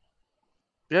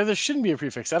 Yeah, there shouldn't be a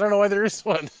prefix. I don't know why there is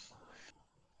one.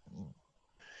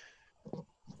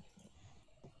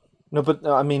 No, but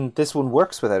I mean, this one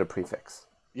works without a prefix.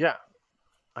 Yeah,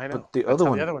 I know. But the That's other how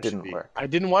one the other one should didn't be. work. I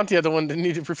didn't want the other one to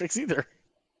need a prefix either.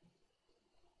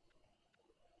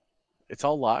 It's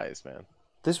all lies, man.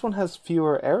 This one has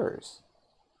fewer errors.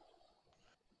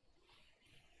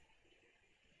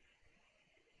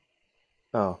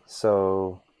 Oh,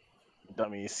 so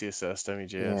Dummy CSS, dummy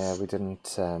JS. yeah, we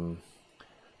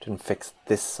didn't fix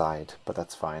this side, but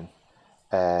that's fine.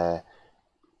 Dummy.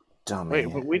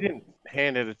 Wait, but we didn't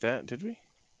hand edit that, did we?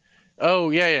 Oh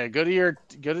yeah. Go to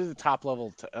the top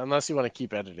level, unless you want to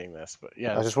keep editing this. But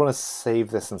yeah, I just want to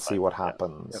save this and see what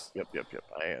happens. Yep.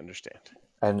 I understand.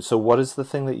 And so, what is the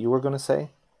thing that you were going to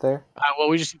say there? Well,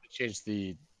 we just need to change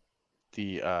the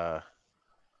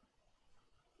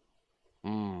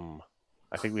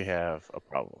I think we have a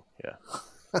problem. Yeah.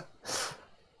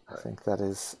 I think that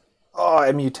is. Oh,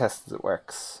 MU tests it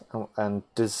works. And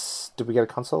did we get a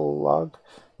console log?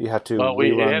 You had to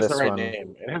rerun it has this the right one.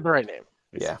 name. It has the right name.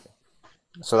 Yeah.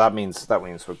 So that means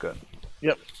we're good.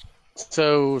 Yep.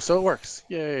 So it works.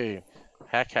 Yay!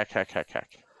 Hack.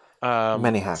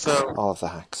 Many hacks. So, all of the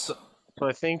hacks. So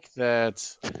I think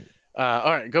that.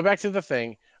 All right, go back to the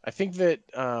thing. I think that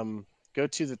go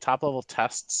to the top level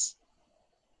tests.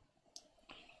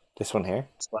 This one here.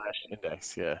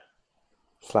 /index. Yeah.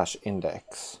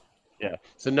 /index. Yeah.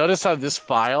 So notice how this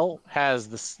file has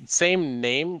the same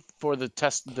name for the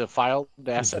file,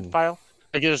 the asset file.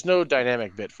 Like there's no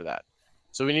dynamic bit for that.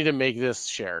 So we need to make this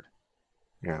shared.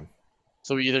 Yeah.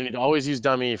 So we either need to always use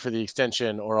dummy for the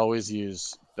extension or always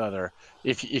use the other.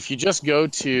 If you just go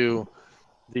to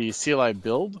the CLI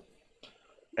build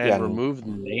and remove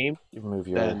the name,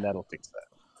 then that'll fix that.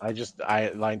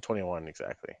 Line 21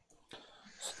 exactly.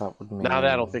 So that would mean... Now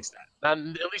that'll fix that. Now,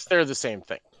 at least they're the same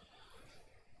thing.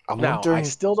 I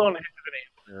still don't have an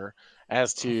answer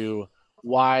as to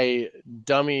why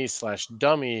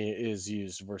dummy/dummy is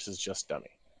used versus just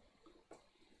dummy.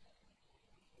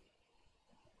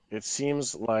 It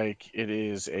seems like it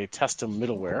is a custom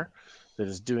middleware that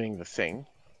is doing the thing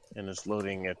and is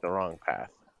loading at the wrong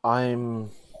path. I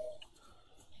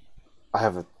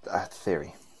have a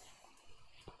theory.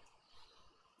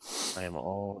 I am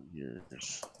all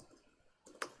ears.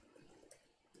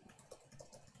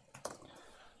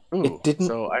 Ooh, it didn't.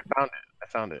 So I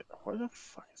found it. Where the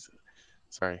fuck is it?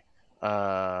 Sorry.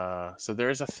 So there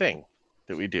is a thing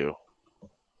that we do.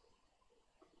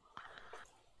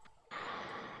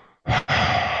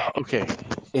 Okay.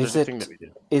 Is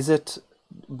it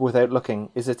without looking?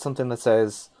 Is it something that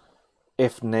says,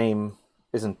 if name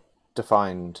isn't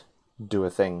defined, do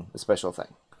a special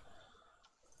thing?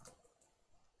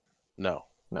 No.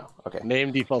 Okay.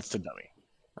 Name defaults to dummy.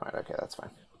 All right. Okay, that's fine.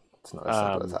 It's not as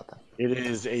simple as that then. It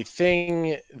is a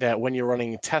thing that when you're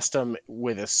running testum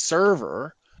with a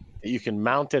server, that you can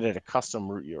mount it at a custom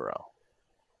root URL.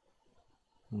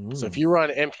 So if you run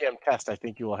npm test, I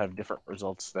think you will have different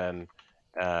results than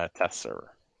test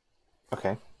server.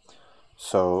 Okay.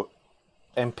 So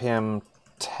npm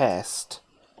test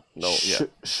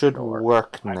should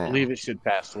work now. I believe it should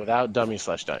pass without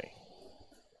dummy/dummy.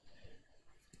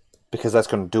 Because that's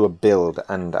going to do a build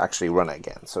and actually run it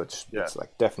again. So it's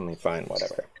like definitely fine,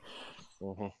 whatever.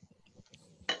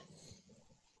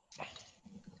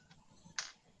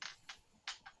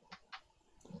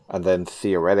 And then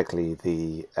theoretically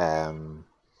the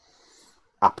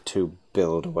app2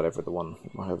 build, or whatever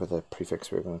the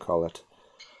prefix we're going to call it,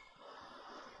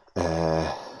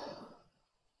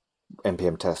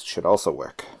 npm test should also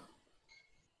work.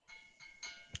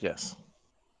 Yes.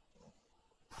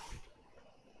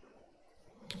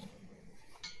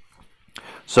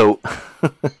 So,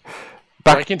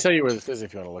 I can tell you where this is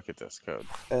if you want to look at this code.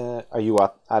 Are you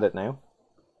at it now?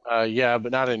 Yeah,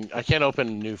 but not in. I can't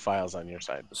open new files on your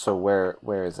side. So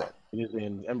where is it? It is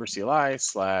in ember-cli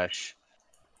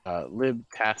 / lib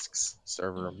tasks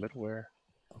server middleware.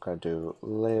 Okay, do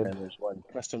lib. And there's one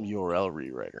custom URL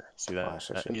rewriter. See that?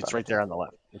 It's right there on the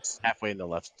left. It's halfway in the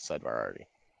left sidebar already.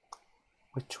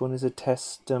 Which one is a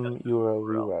custom URL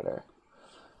rewriter?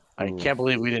 I can't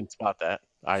believe we didn't spot that.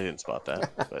 I didn't spot that.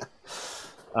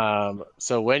 But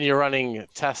so when you're running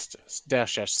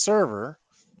test-server,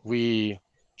 we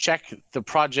check the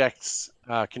project's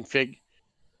config,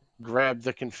 grab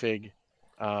the config,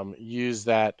 use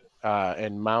that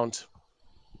and mount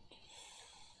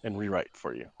and rewrite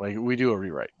for you. Like we do a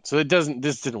rewrite. So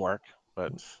this didn't work,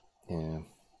 but yeah.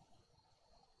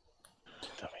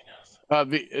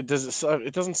 It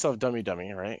doesn't still have dummy,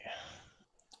 right?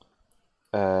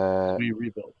 We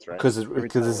rebuilt, right? Because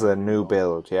this is a new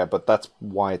build, yeah. But that's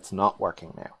why it's not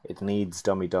working now. It needs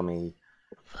dummy.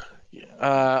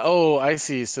 Oh, I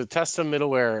see. So custom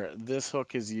middleware, this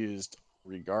hook is used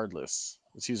regardless.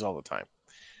 It's used all the time.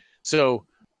 So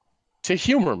to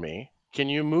humor me, can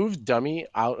you move dummy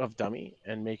out of dummy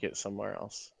and make it somewhere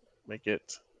else? Make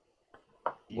it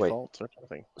default or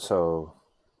something. So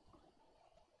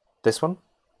this one?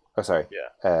 Oh, sorry.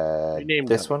 Yeah. Rename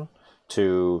this dummy. one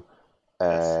to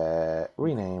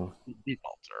rename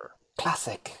Default or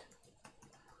classic.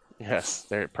 Yes,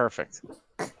 they're perfect.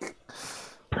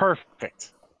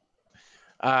 Perfect.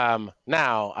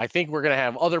 Now I think we're gonna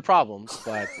have other problems,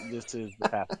 but this is the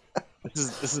path.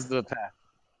 This is the path.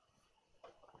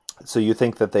 So you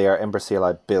think that they are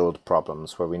ember-cli build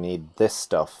problems where we need this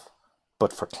stuff,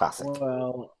 but for classic?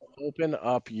 Well, open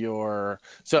up your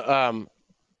oh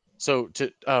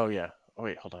yeah. Oh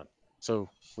wait, hold on. So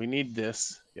we need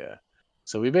this, yeah.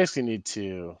 So we basically need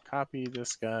to copy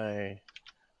this guy,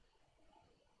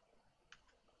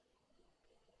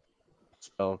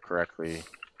 spell correctly.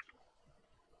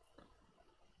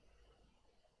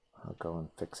 I'll go and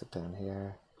fix it down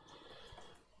here.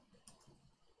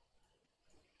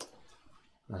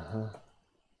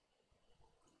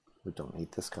 We don't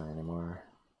need this guy anymore.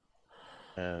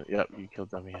 Yep, you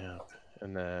killed dummy app,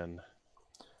 and then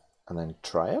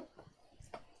try it.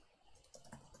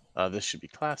 This should be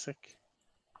classic.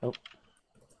 Oh.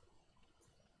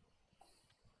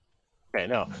 Okay,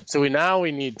 no. So now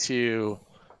we need to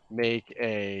make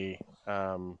a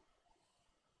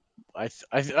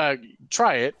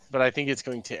try it, but I think it's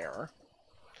going to error.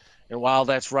 And while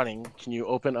that's running, can you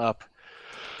open up?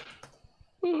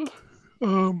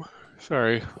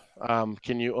 Sorry.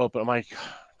 Can you open my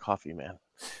coffee, man?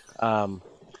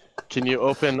 Can you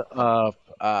open up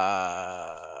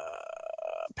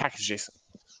package.json?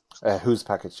 Whose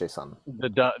package.json?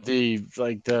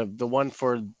 The one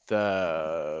for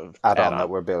the add-on that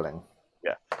we're building.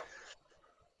 Yeah.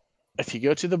 If you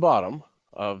go to the bottom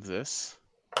of this.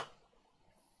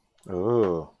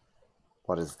 Ooh,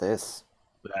 what is this?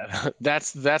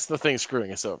 That's the thing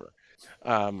screwing us over.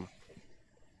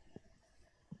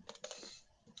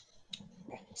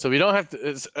 So we don't have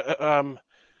to.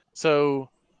 So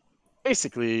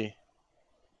basically,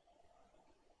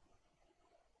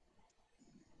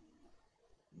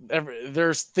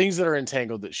 there's things that are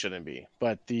entangled that shouldn't be.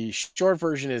 But the short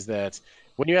version is that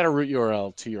when you add a root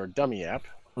URL to your dummy app,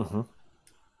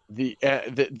 the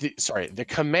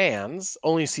commands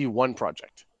only see one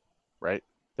project, right?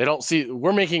 They don't see.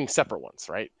 We're making separate ones,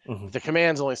 right? The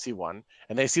commands only see one,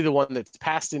 and they see the one that's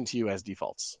passed into you as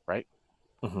defaults, right?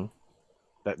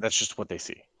 That's just what they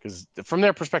see, because from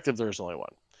their perspective, there's only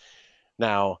one.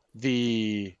 Now,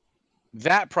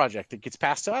 that project that gets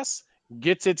passed to us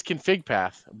gets its config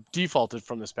path defaulted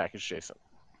from this package.json.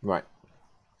 Right.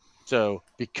 So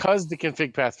because the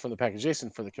config path from the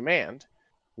package.json for the command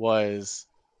was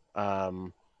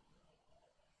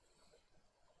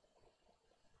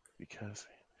because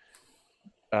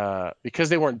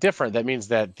they weren't different, that means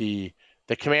that the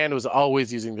command was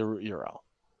always using the root URL.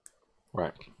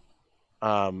 Right.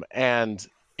 And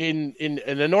in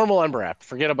a normal Ember app,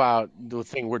 forget about the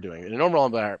thing we're doing. In a normal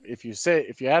Ember app, if you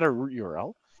add a root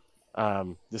URL,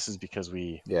 this is because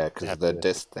because of the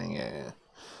dist thing,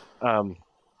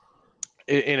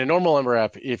 in a normal Ember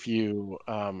app, if you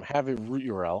have a root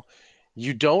URL,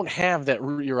 you don't have that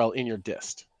root URL in your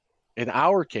dist. In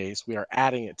our case, we are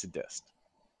adding it to dist,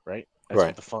 right? That's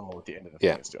what the funnel at the end of the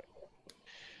thing is doing.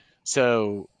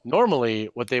 So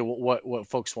normally, what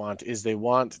folks want is they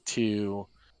want to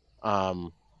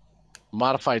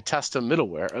modify custom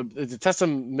middleware. The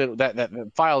custom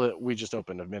that file that we just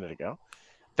opened a minute ago,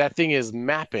 that thing is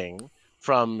mapping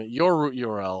from your root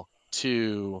URL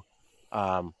to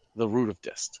the root of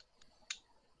dist.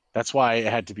 That's why it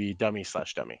had to be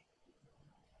dummy/dummy.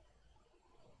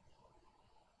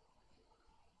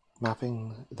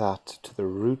 Mapping that to the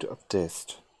root of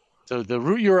dist. So the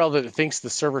root URL that it thinks the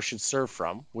server should serve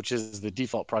from, which is the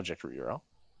default project root URL.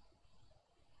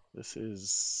 This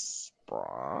is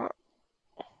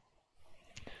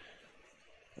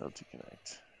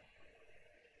LT-connect.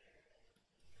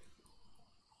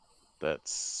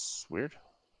 That's weird.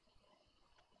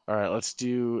 All right, let's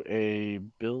do a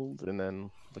build and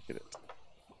then look at it.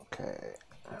 Okay.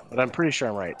 But I'm pretty sure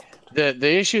I'm right. The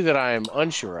issue that I'm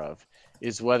unsure of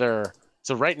is whether...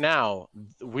 So right now,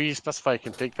 we specify a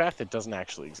config path that doesn't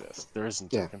actually exist. There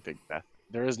isn't a config path.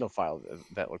 There is no file at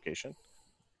that location.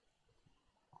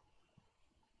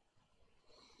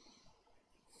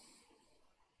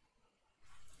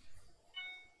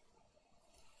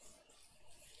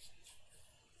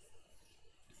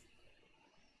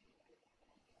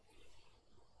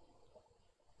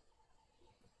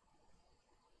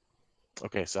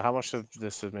 Okay, so how much of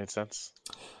this has made sense?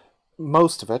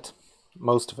 Most of it.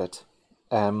 Most of it.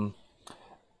 My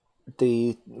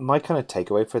kind of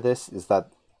takeaway for this is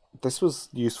that this was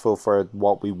useful for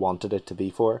what we wanted it to be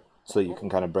for. So you can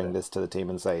kind of bring this to the team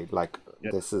and say, like,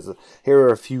 Yep. here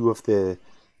are a few of the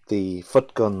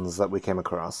foot guns that we came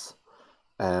across.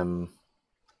 I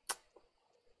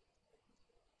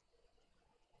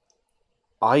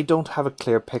don't have a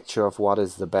clear picture of what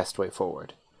is the best way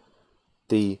forward.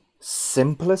 The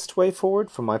simplest way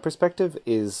forward, from my perspective,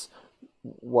 is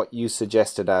what you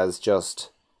suggested as just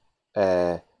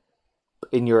in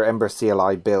your Ember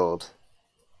CLI build,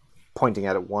 pointing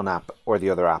out at one app or the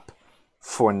other app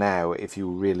for now if you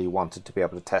really wanted to be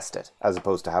able to test it, as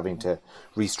opposed to having to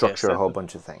restructure a whole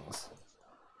bunch of things.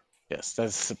 Yes,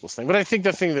 that's the simplest thing. But I think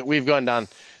the thing that we've gone down,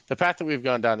 the path that we've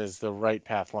gone down is the right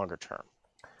path longer term.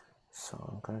 So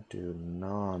I'm going to do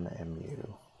non-mu.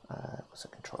 Was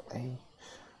it Control A?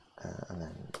 And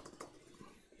then...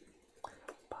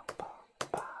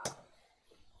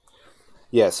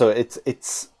 Yeah, so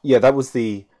it's yeah, that was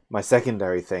my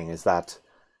secondary thing, is that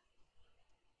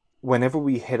whenever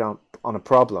we hit on a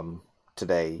problem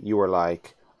today, you were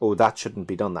like, oh, that shouldn't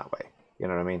be done that way. You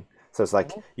know what I mean? So it's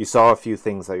like you saw a few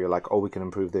things that you're like, oh, we can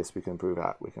improve this, we can improve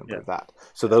that, we can improve that.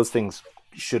 So those things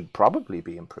should probably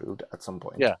be improved at some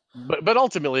point. Yeah, but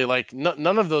ultimately, like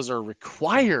none of those are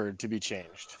required to be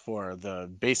changed for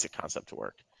the basic concept to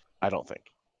work. I don't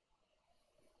think.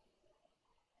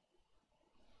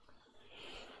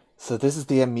 So this is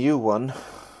the MU one.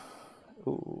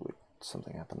 Ooh,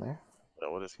 something happened there.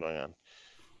 What is going on?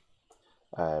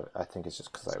 I think it's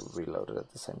just because I reloaded at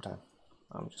the same time.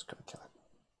 I'm just gonna kill it.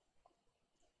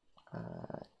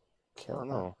 Kill it.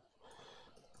 No.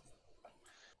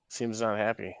 Seems not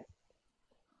happy.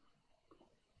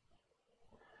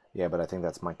 Yeah, but I think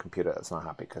that's my computer that's not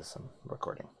happy because I'm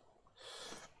recording.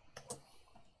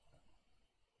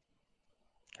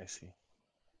 I see.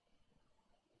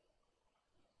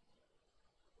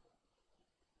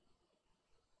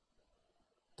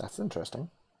 That's interesting.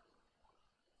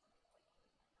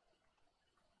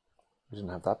 We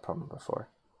didn't have that problem before.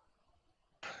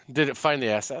 Did it find the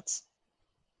assets?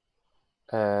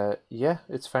 Yeah,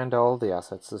 it's found all the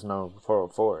assets. There's no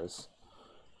 404s.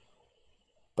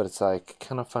 But it's like,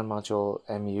 can I find module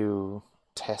mu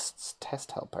tests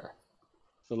test helper?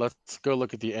 So let's go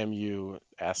look at the MU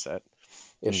asset.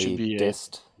 In should the be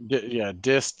dist.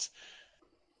 Dist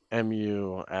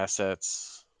MU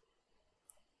assets.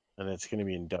 And it's going to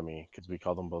be in dummy because we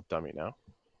call them both dummy now.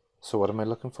 So what am I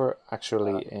looking for?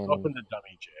 Actually, open the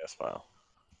dummy.js file.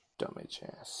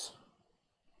 Dummy.js.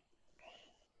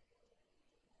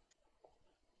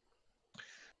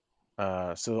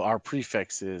 So our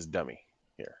prefix is dummy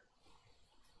here.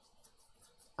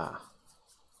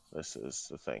 This is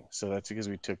the thing. So that's because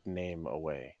we took name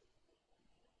away.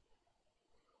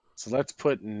 So let's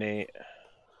put name.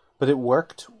 But it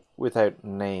worked without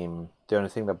name. The only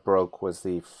thing that broke was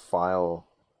the file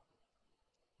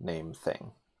name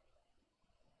thing.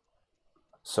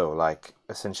 So, like,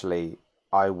 essentially,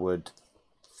 I would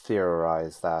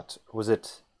theorize that it was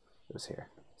here.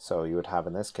 So you would have,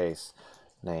 in this case,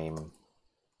 name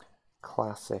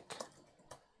classic,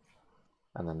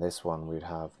 and then this one we'd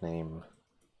have name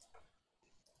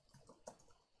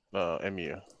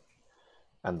MU.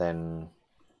 And then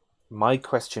my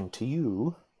question to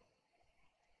you,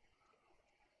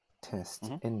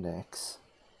 test index,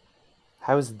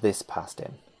 how is this passed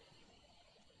in?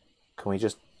 Can we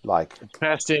just like it's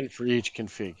passed in for each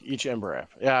config, each Ember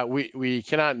app? Yeah, we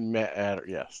cannot add.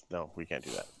 Yes, no, we can't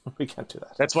do that. We can't do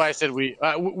that. That's why I said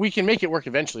we can make it work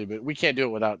eventually, but we can't do it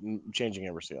without changing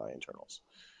Ember CLI internals.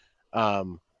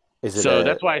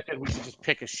 That's why I said we should just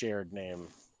pick a shared name.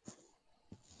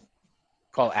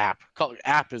 Call app.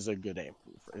 App is a good name.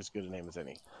 As good a name as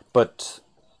any. But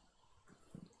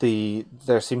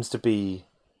there seems to be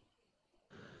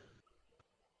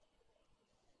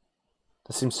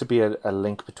a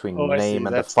link between name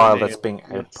and the file that's being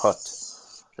output.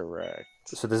 Correct.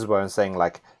 So this is what I'm saying.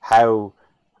 Like, how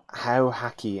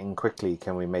hacky and quickly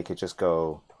can we make it just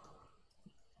go?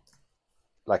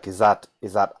 Like, is that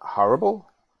horrible?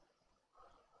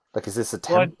 Like, is this a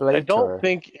template? Well, I don't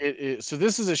think it is. So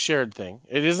this is a shared thing.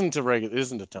 It isn't a regular. It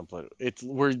isn't a template.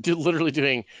 We're literally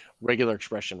doing regular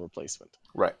expression replacement.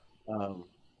 Right.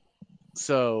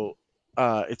 So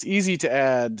it's easy to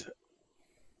add.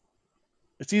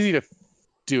 It's easy to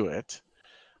do it,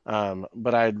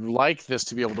 but I'd like this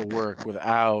to be able to work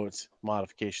without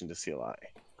modification to CLI.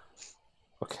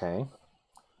 Okay.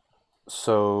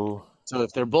 So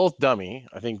if they're both dummy,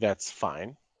 I think that's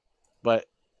fine, but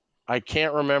I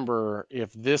can't remember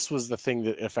if this was the thing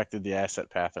that affected the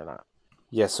asset path or not.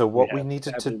 Yeah, so what we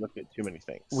needed to look at too many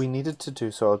things. We needed to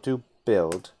do, so I'll do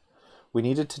build. We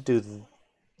needed to do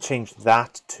change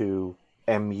that to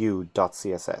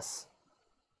mu.css,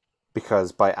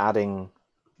 because by adding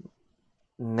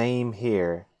name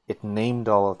here, it named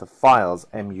all of the files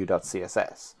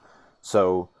mu.css.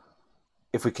 So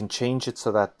if we can change it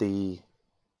so that the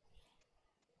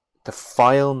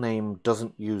file name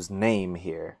doesn't use name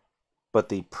here, but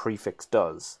the prefix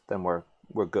does, then we're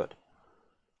good.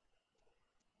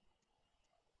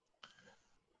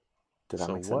 Did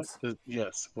that make sense?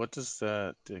 Yes. What does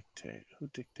that dictate? Who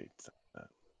dictates that?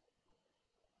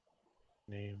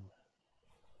 Name.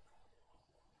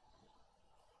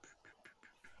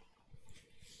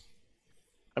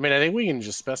 I mean, I think we can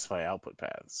just specify output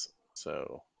paths.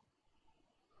 So,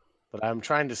 but I'm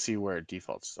trying to see where it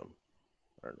defaults them.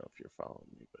 I don't know if you're following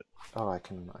me, but I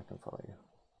can follow you.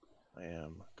 I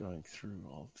am going through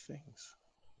all the things.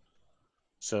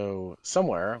 So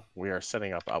somewhere we are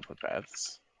setting up output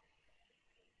paths.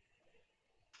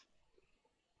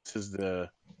 This is the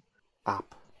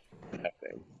app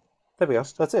name. There we go.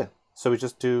 That's it. So we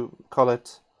just call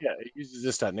it. Yeah, it uses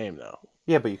this .name though.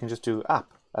 Yeah, but you can just do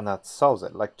app, and that solves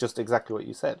it. Like just exactly what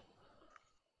you said.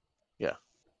 Yeah.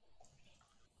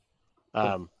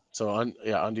 So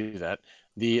undo that.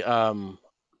 The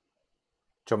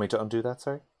Do you want me to undo that?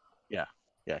 Sorry.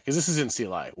 Yeah, because this is in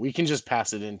CLI. We can just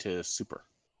pass it into super.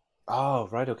 Oh,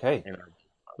 right. Okay.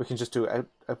 We can just do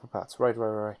output paths. Right.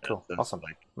 Cool. Yeah, awesome.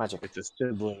 Magic. It's a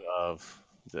sibling of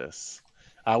this.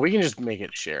 We can just make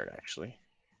it shared actually.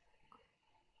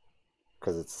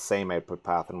 Because it's the same output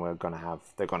path, and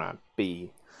they're gonna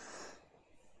be.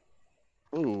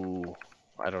 Ooh,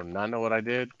 I do not know what I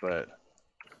did, but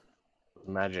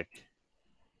magic.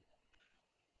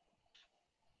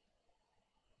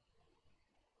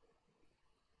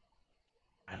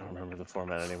 I don't remember the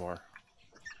format anymore.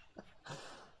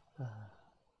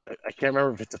 I can't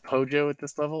remember if it's a Pojo at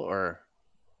this level or.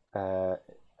 It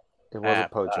was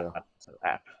app, a Pojo. So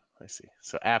app. I see.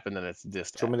 So app, and then it's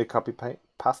dist. Do you want me to copy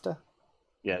pasta?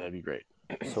 Yeah, that'd be great.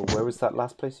 So where was that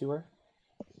last place you were?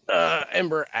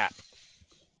 Ember app.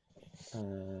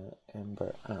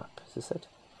 Ember app. Is this it?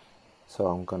 So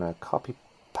I'm gonna copy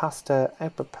pasta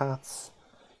output paths.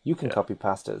 You can copy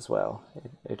pasta as well.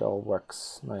 It all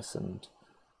works nice, and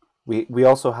we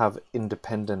also have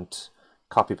independent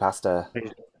copy pasta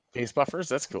paste buffers.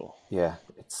 That's cool. Yeah,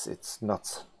 it's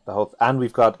nuts. And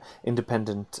we've got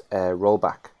independent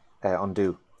rollback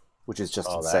undo, which is just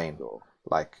insane. Cool.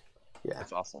 Like, yeah,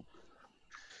 that's awesome.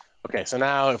 Okay, so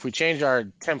now if we change our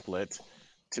template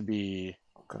to be,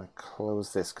 I'm gonna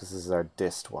close this because this is our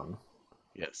dist one.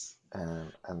 Yes.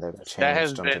 And they've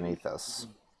changed underneath us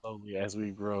slowly as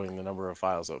we growing the number of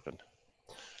files open.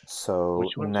 So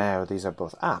now these are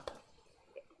both app.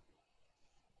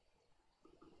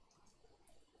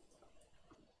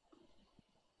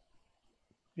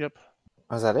 Yep.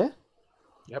 Oh, is that it?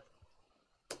 Yep.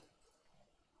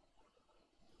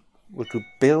 We could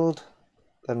build,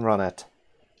 then run it.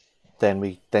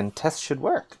 Then test should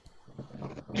work.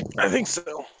 I think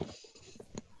so.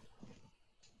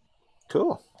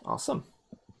 Cool. Awesome.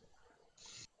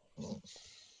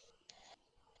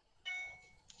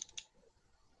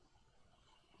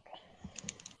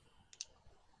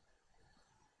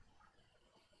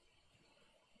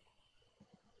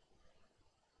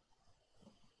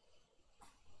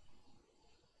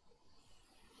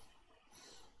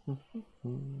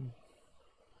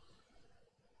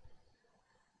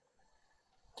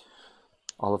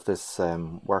 All of this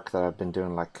work that I've been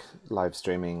doing, like live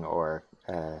streaming or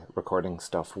recording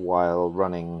stuff while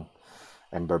running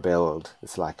Ember build,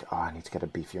 it's like, oh, I need to get a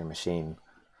beefier machine.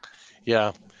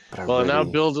 Yeah. Well, now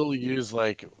build will use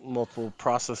like multiple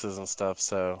processes and stuff.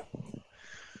 So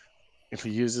if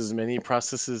you use as many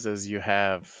processes as you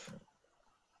have.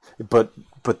 But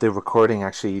the recording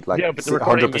actually, like, yeah, but the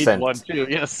recording needs one too.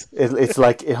 Yes. It's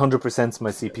like 100% my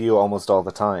CPU almost all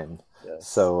the time. Yes.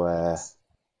 So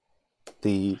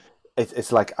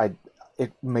it's like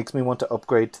it makes me want to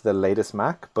upgrade to the latest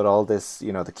Mac, but all this,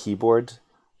 the keyboard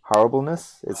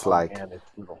horribleness, it's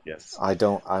yes.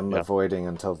 I'm avoiding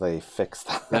until they fix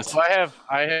that. Yeah, so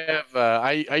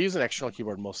I use an external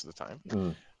keyboard most of the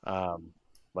time.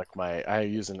 I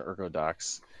use an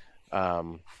Ergodox,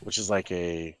 which is like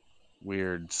a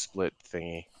weird split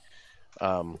thingy.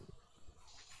 I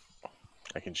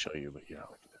can show you, but look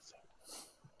at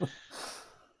this.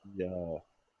 Yeah.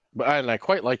 And I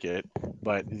quite like it,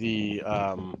 but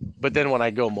but then when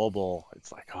I go mobile, it's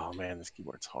like, oh man, this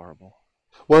keyboard's horrible.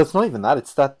 Well, it's not even that.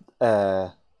 It's that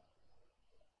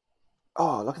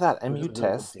Oh, look at that. This MU is a linting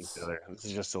tests. failure. This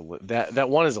is just that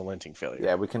one is a linting failure.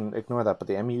 Yeah, we can ignore that, but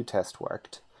the MU test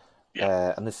worked.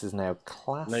 Yeah. And this is now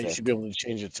classic. Now you should be able to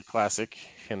change it to classic,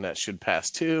 and that should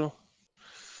pass too.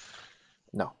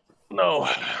 No. No.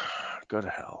 Go to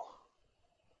hell.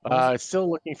 It's still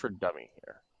looking for dummy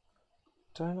here.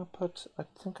 Did I not put... I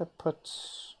think I put...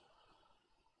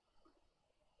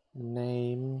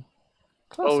 Name...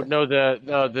 Classic. Oh no,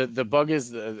 the bug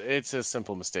is it's a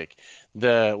simple mistake.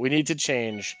 We need to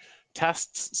change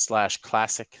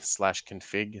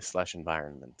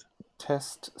tests/classic/config/environment.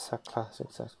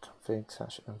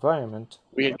 Test/classic/config/environment.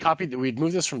 We'd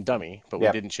moved this from dummy, but we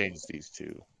didn't change these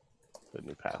to the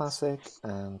new paths. Classic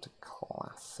and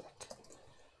classic.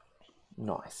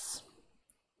 Nice.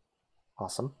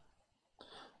 Awesome.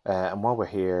 And while we're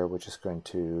here, we're just going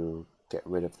to get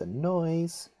rid of the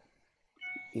noise.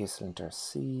 ESLint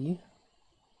C.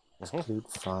 Exclude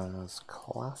files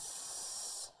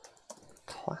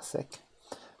classic.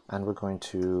 And we're going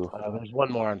to... there's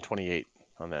one more on 28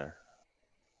 on there.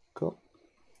 Cool.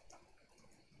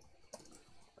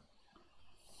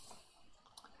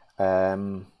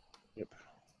 Yep.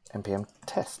 npm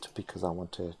test, because I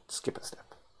want to skip a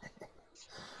step.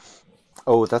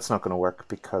 Oh, that's not going to work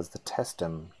because the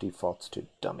testem defaults to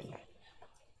dummy.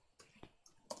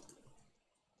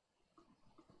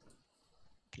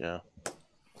 Yeah.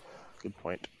 Good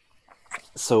point.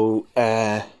 So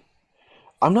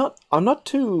I'm not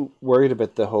too worried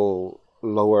about the whole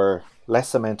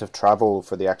less amount of travel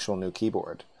for the actual new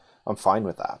keyboard. I'm fine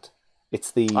with that.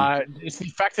 It's the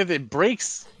fact that it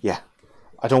breaks. Yeah.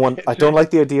 I don't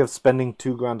like the idea of spending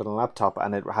 $2,000 on a laptop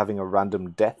and it having a random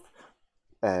death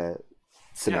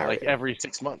scenario. Yeah, like every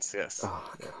 6 months, yes.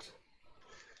 Oh god.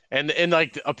 And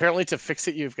like apparently to fix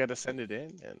it you've got to send it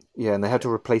in and they had to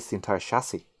replace the entire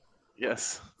chassis.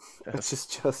 Yes. Which is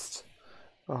just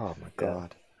oh my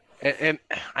god. And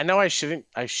I know I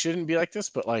shouldn't be like this,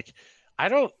 but like I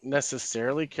don't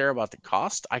necessarily care about the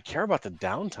cost. I care about the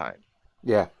downtime.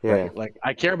 Yeah. Like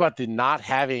I care about the not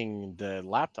having the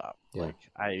laptop. Yeah. Like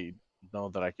I know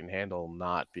that I can handle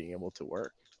not being able to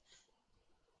work.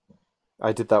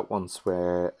 I did that once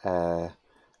where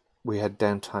we had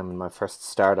downtime in my first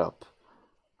startup,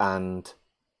 and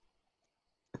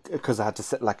because I had to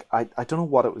sit I don't know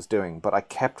what it was doing, but I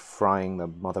kept frying the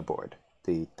motherboard,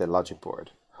 the logic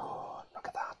board. Oh, look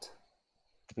at that.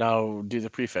 Now do the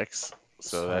prefix.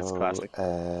 So that's classic.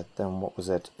 Then what was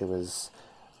it? It was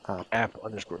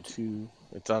app_2.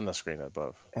 It's on the screen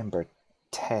above. Ember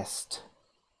test.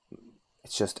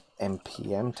 It's just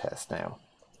npm test now.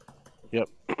 Yep.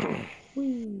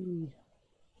 Whee.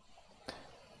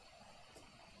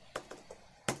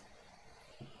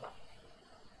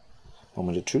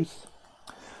 Moment of truth.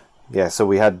 Yeah, so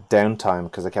we had downtime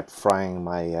because I kept frying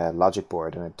my logic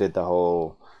board, and it did the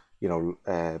whole,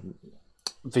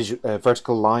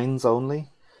 vertical lines only.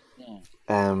 Yeah.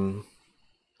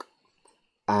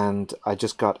 And I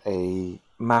just got a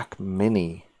Mac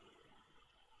Mini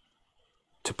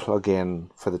to plug in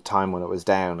for the time when it was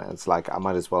down. And it's like I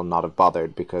might as well not have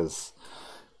bothered because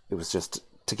it was just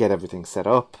to get everything set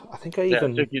up. I think it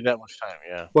took you that much time.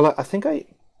 Yeah. Well, I think the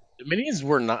minis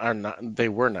were not. They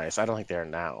were nice. I don't think they are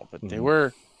now, but they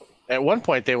were. At one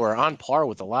point, they were on par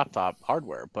with the laptop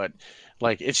hardware. But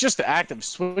like, it's just the act of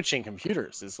switching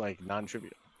computers is like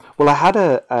non-trivial. Well, I had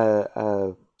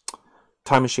a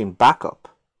Time Machine backup,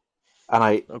 and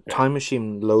I Time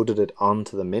Machine loaded it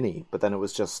onto the Mini, but then it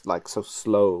was just like so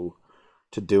slow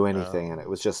to do anything, and it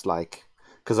was just like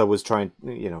because I was trying,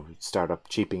 startup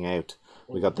cheaping out.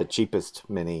 We got the cheapest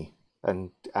Mini,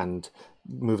 and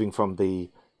moving from the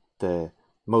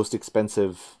most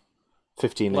expensive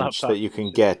 15-inch that you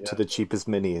can get to the cheapest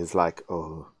Mini is like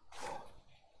oh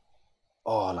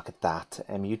look at that.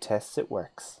 MU tests, it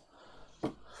works.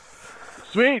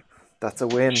 Sweet. That's a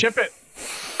win. Ship it.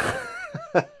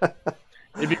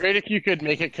 It'd be great if you could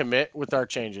make it commit with our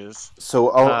changes.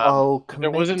 So I'll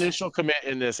commit. There was an initial commit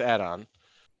in this add-on.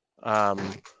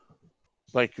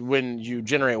 Like when you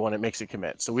generate one, it makes it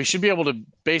commit. So we should be able to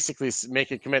basically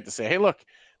make it commit to say, hey, look,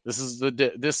 this is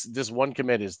this one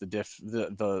commit is the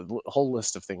the whole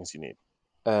list of things you need.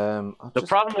 The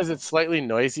problem is it's slightly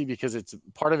noisy because it's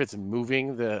part of it's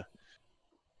moving the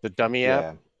dummy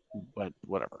app, but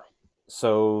whatever.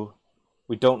 So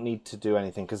we don't need to do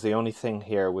anything because the only thing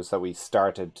here was that we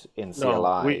started in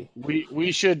CLI. No,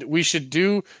 we should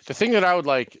do the thing that I would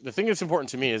like. The thing that's important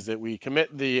to me is that we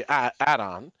commit the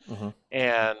add-on,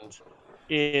 and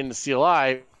in the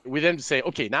CLI we then say,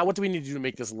 okay, now what do we need to do to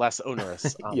make this less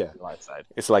onerous on the CLI side?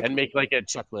 It's like and make like a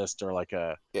checklist or like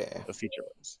a feature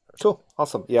list. Cool,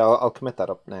 awesome. Yeah, I'll commit that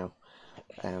up now.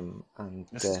 And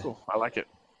this is cool. I like it.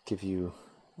 give you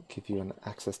an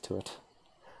access to it.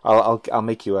 I'll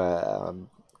make you a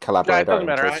collaborator doesn't in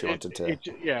matter. case you wanted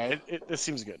to. This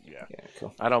seems good. Yeah. Yeah,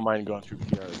 cool. I don't mind going through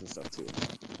PRs and stuff too.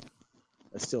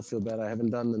 I still feel bad I haven't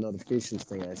done the notifications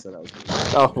thing I said I was going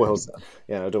to do. Oh well,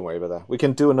 yeah, no, don't worry about that. We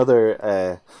can do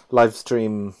another live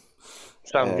stream.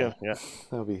 Sounds good. Yeah,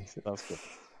 that'll be sounds good.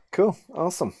 Cool.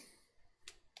 Awesome.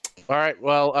 All right.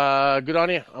 Well, good on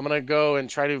you. I'm gonna go and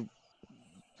try to,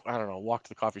 I don't know, walk to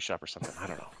the coffee shop or something. I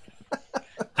don't know.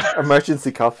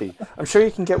 Emergency coffee. I'm sure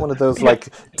you can get one of those like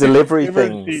delivery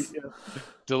things.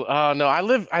 No, I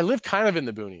live kind of in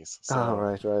the boonies. So oh,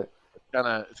 right.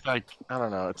 It's like, I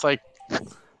don't know. It's like a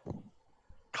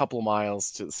couple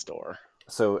miles to the store.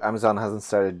 So Amazon hasn't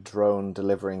started drone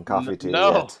delivering coffee to you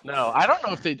yet? No. I don't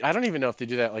know if I don't even know if they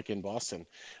do that like in Boston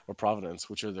or Providence,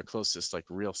 which are the closest like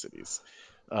real cities.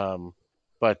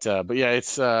 But yeah,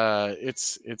 it's I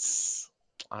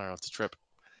don't know, it's a trip.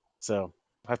 So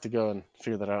I have to go and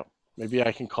figure that out. Maybe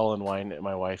I can call and whine at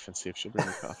my wife and see if she'll bring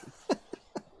me coffee.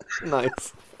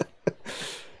 Nice.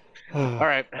 All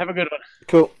right, have a good one.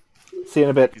 Cool. See you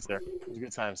in a bit. Peace there. It was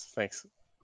good times. Thanks.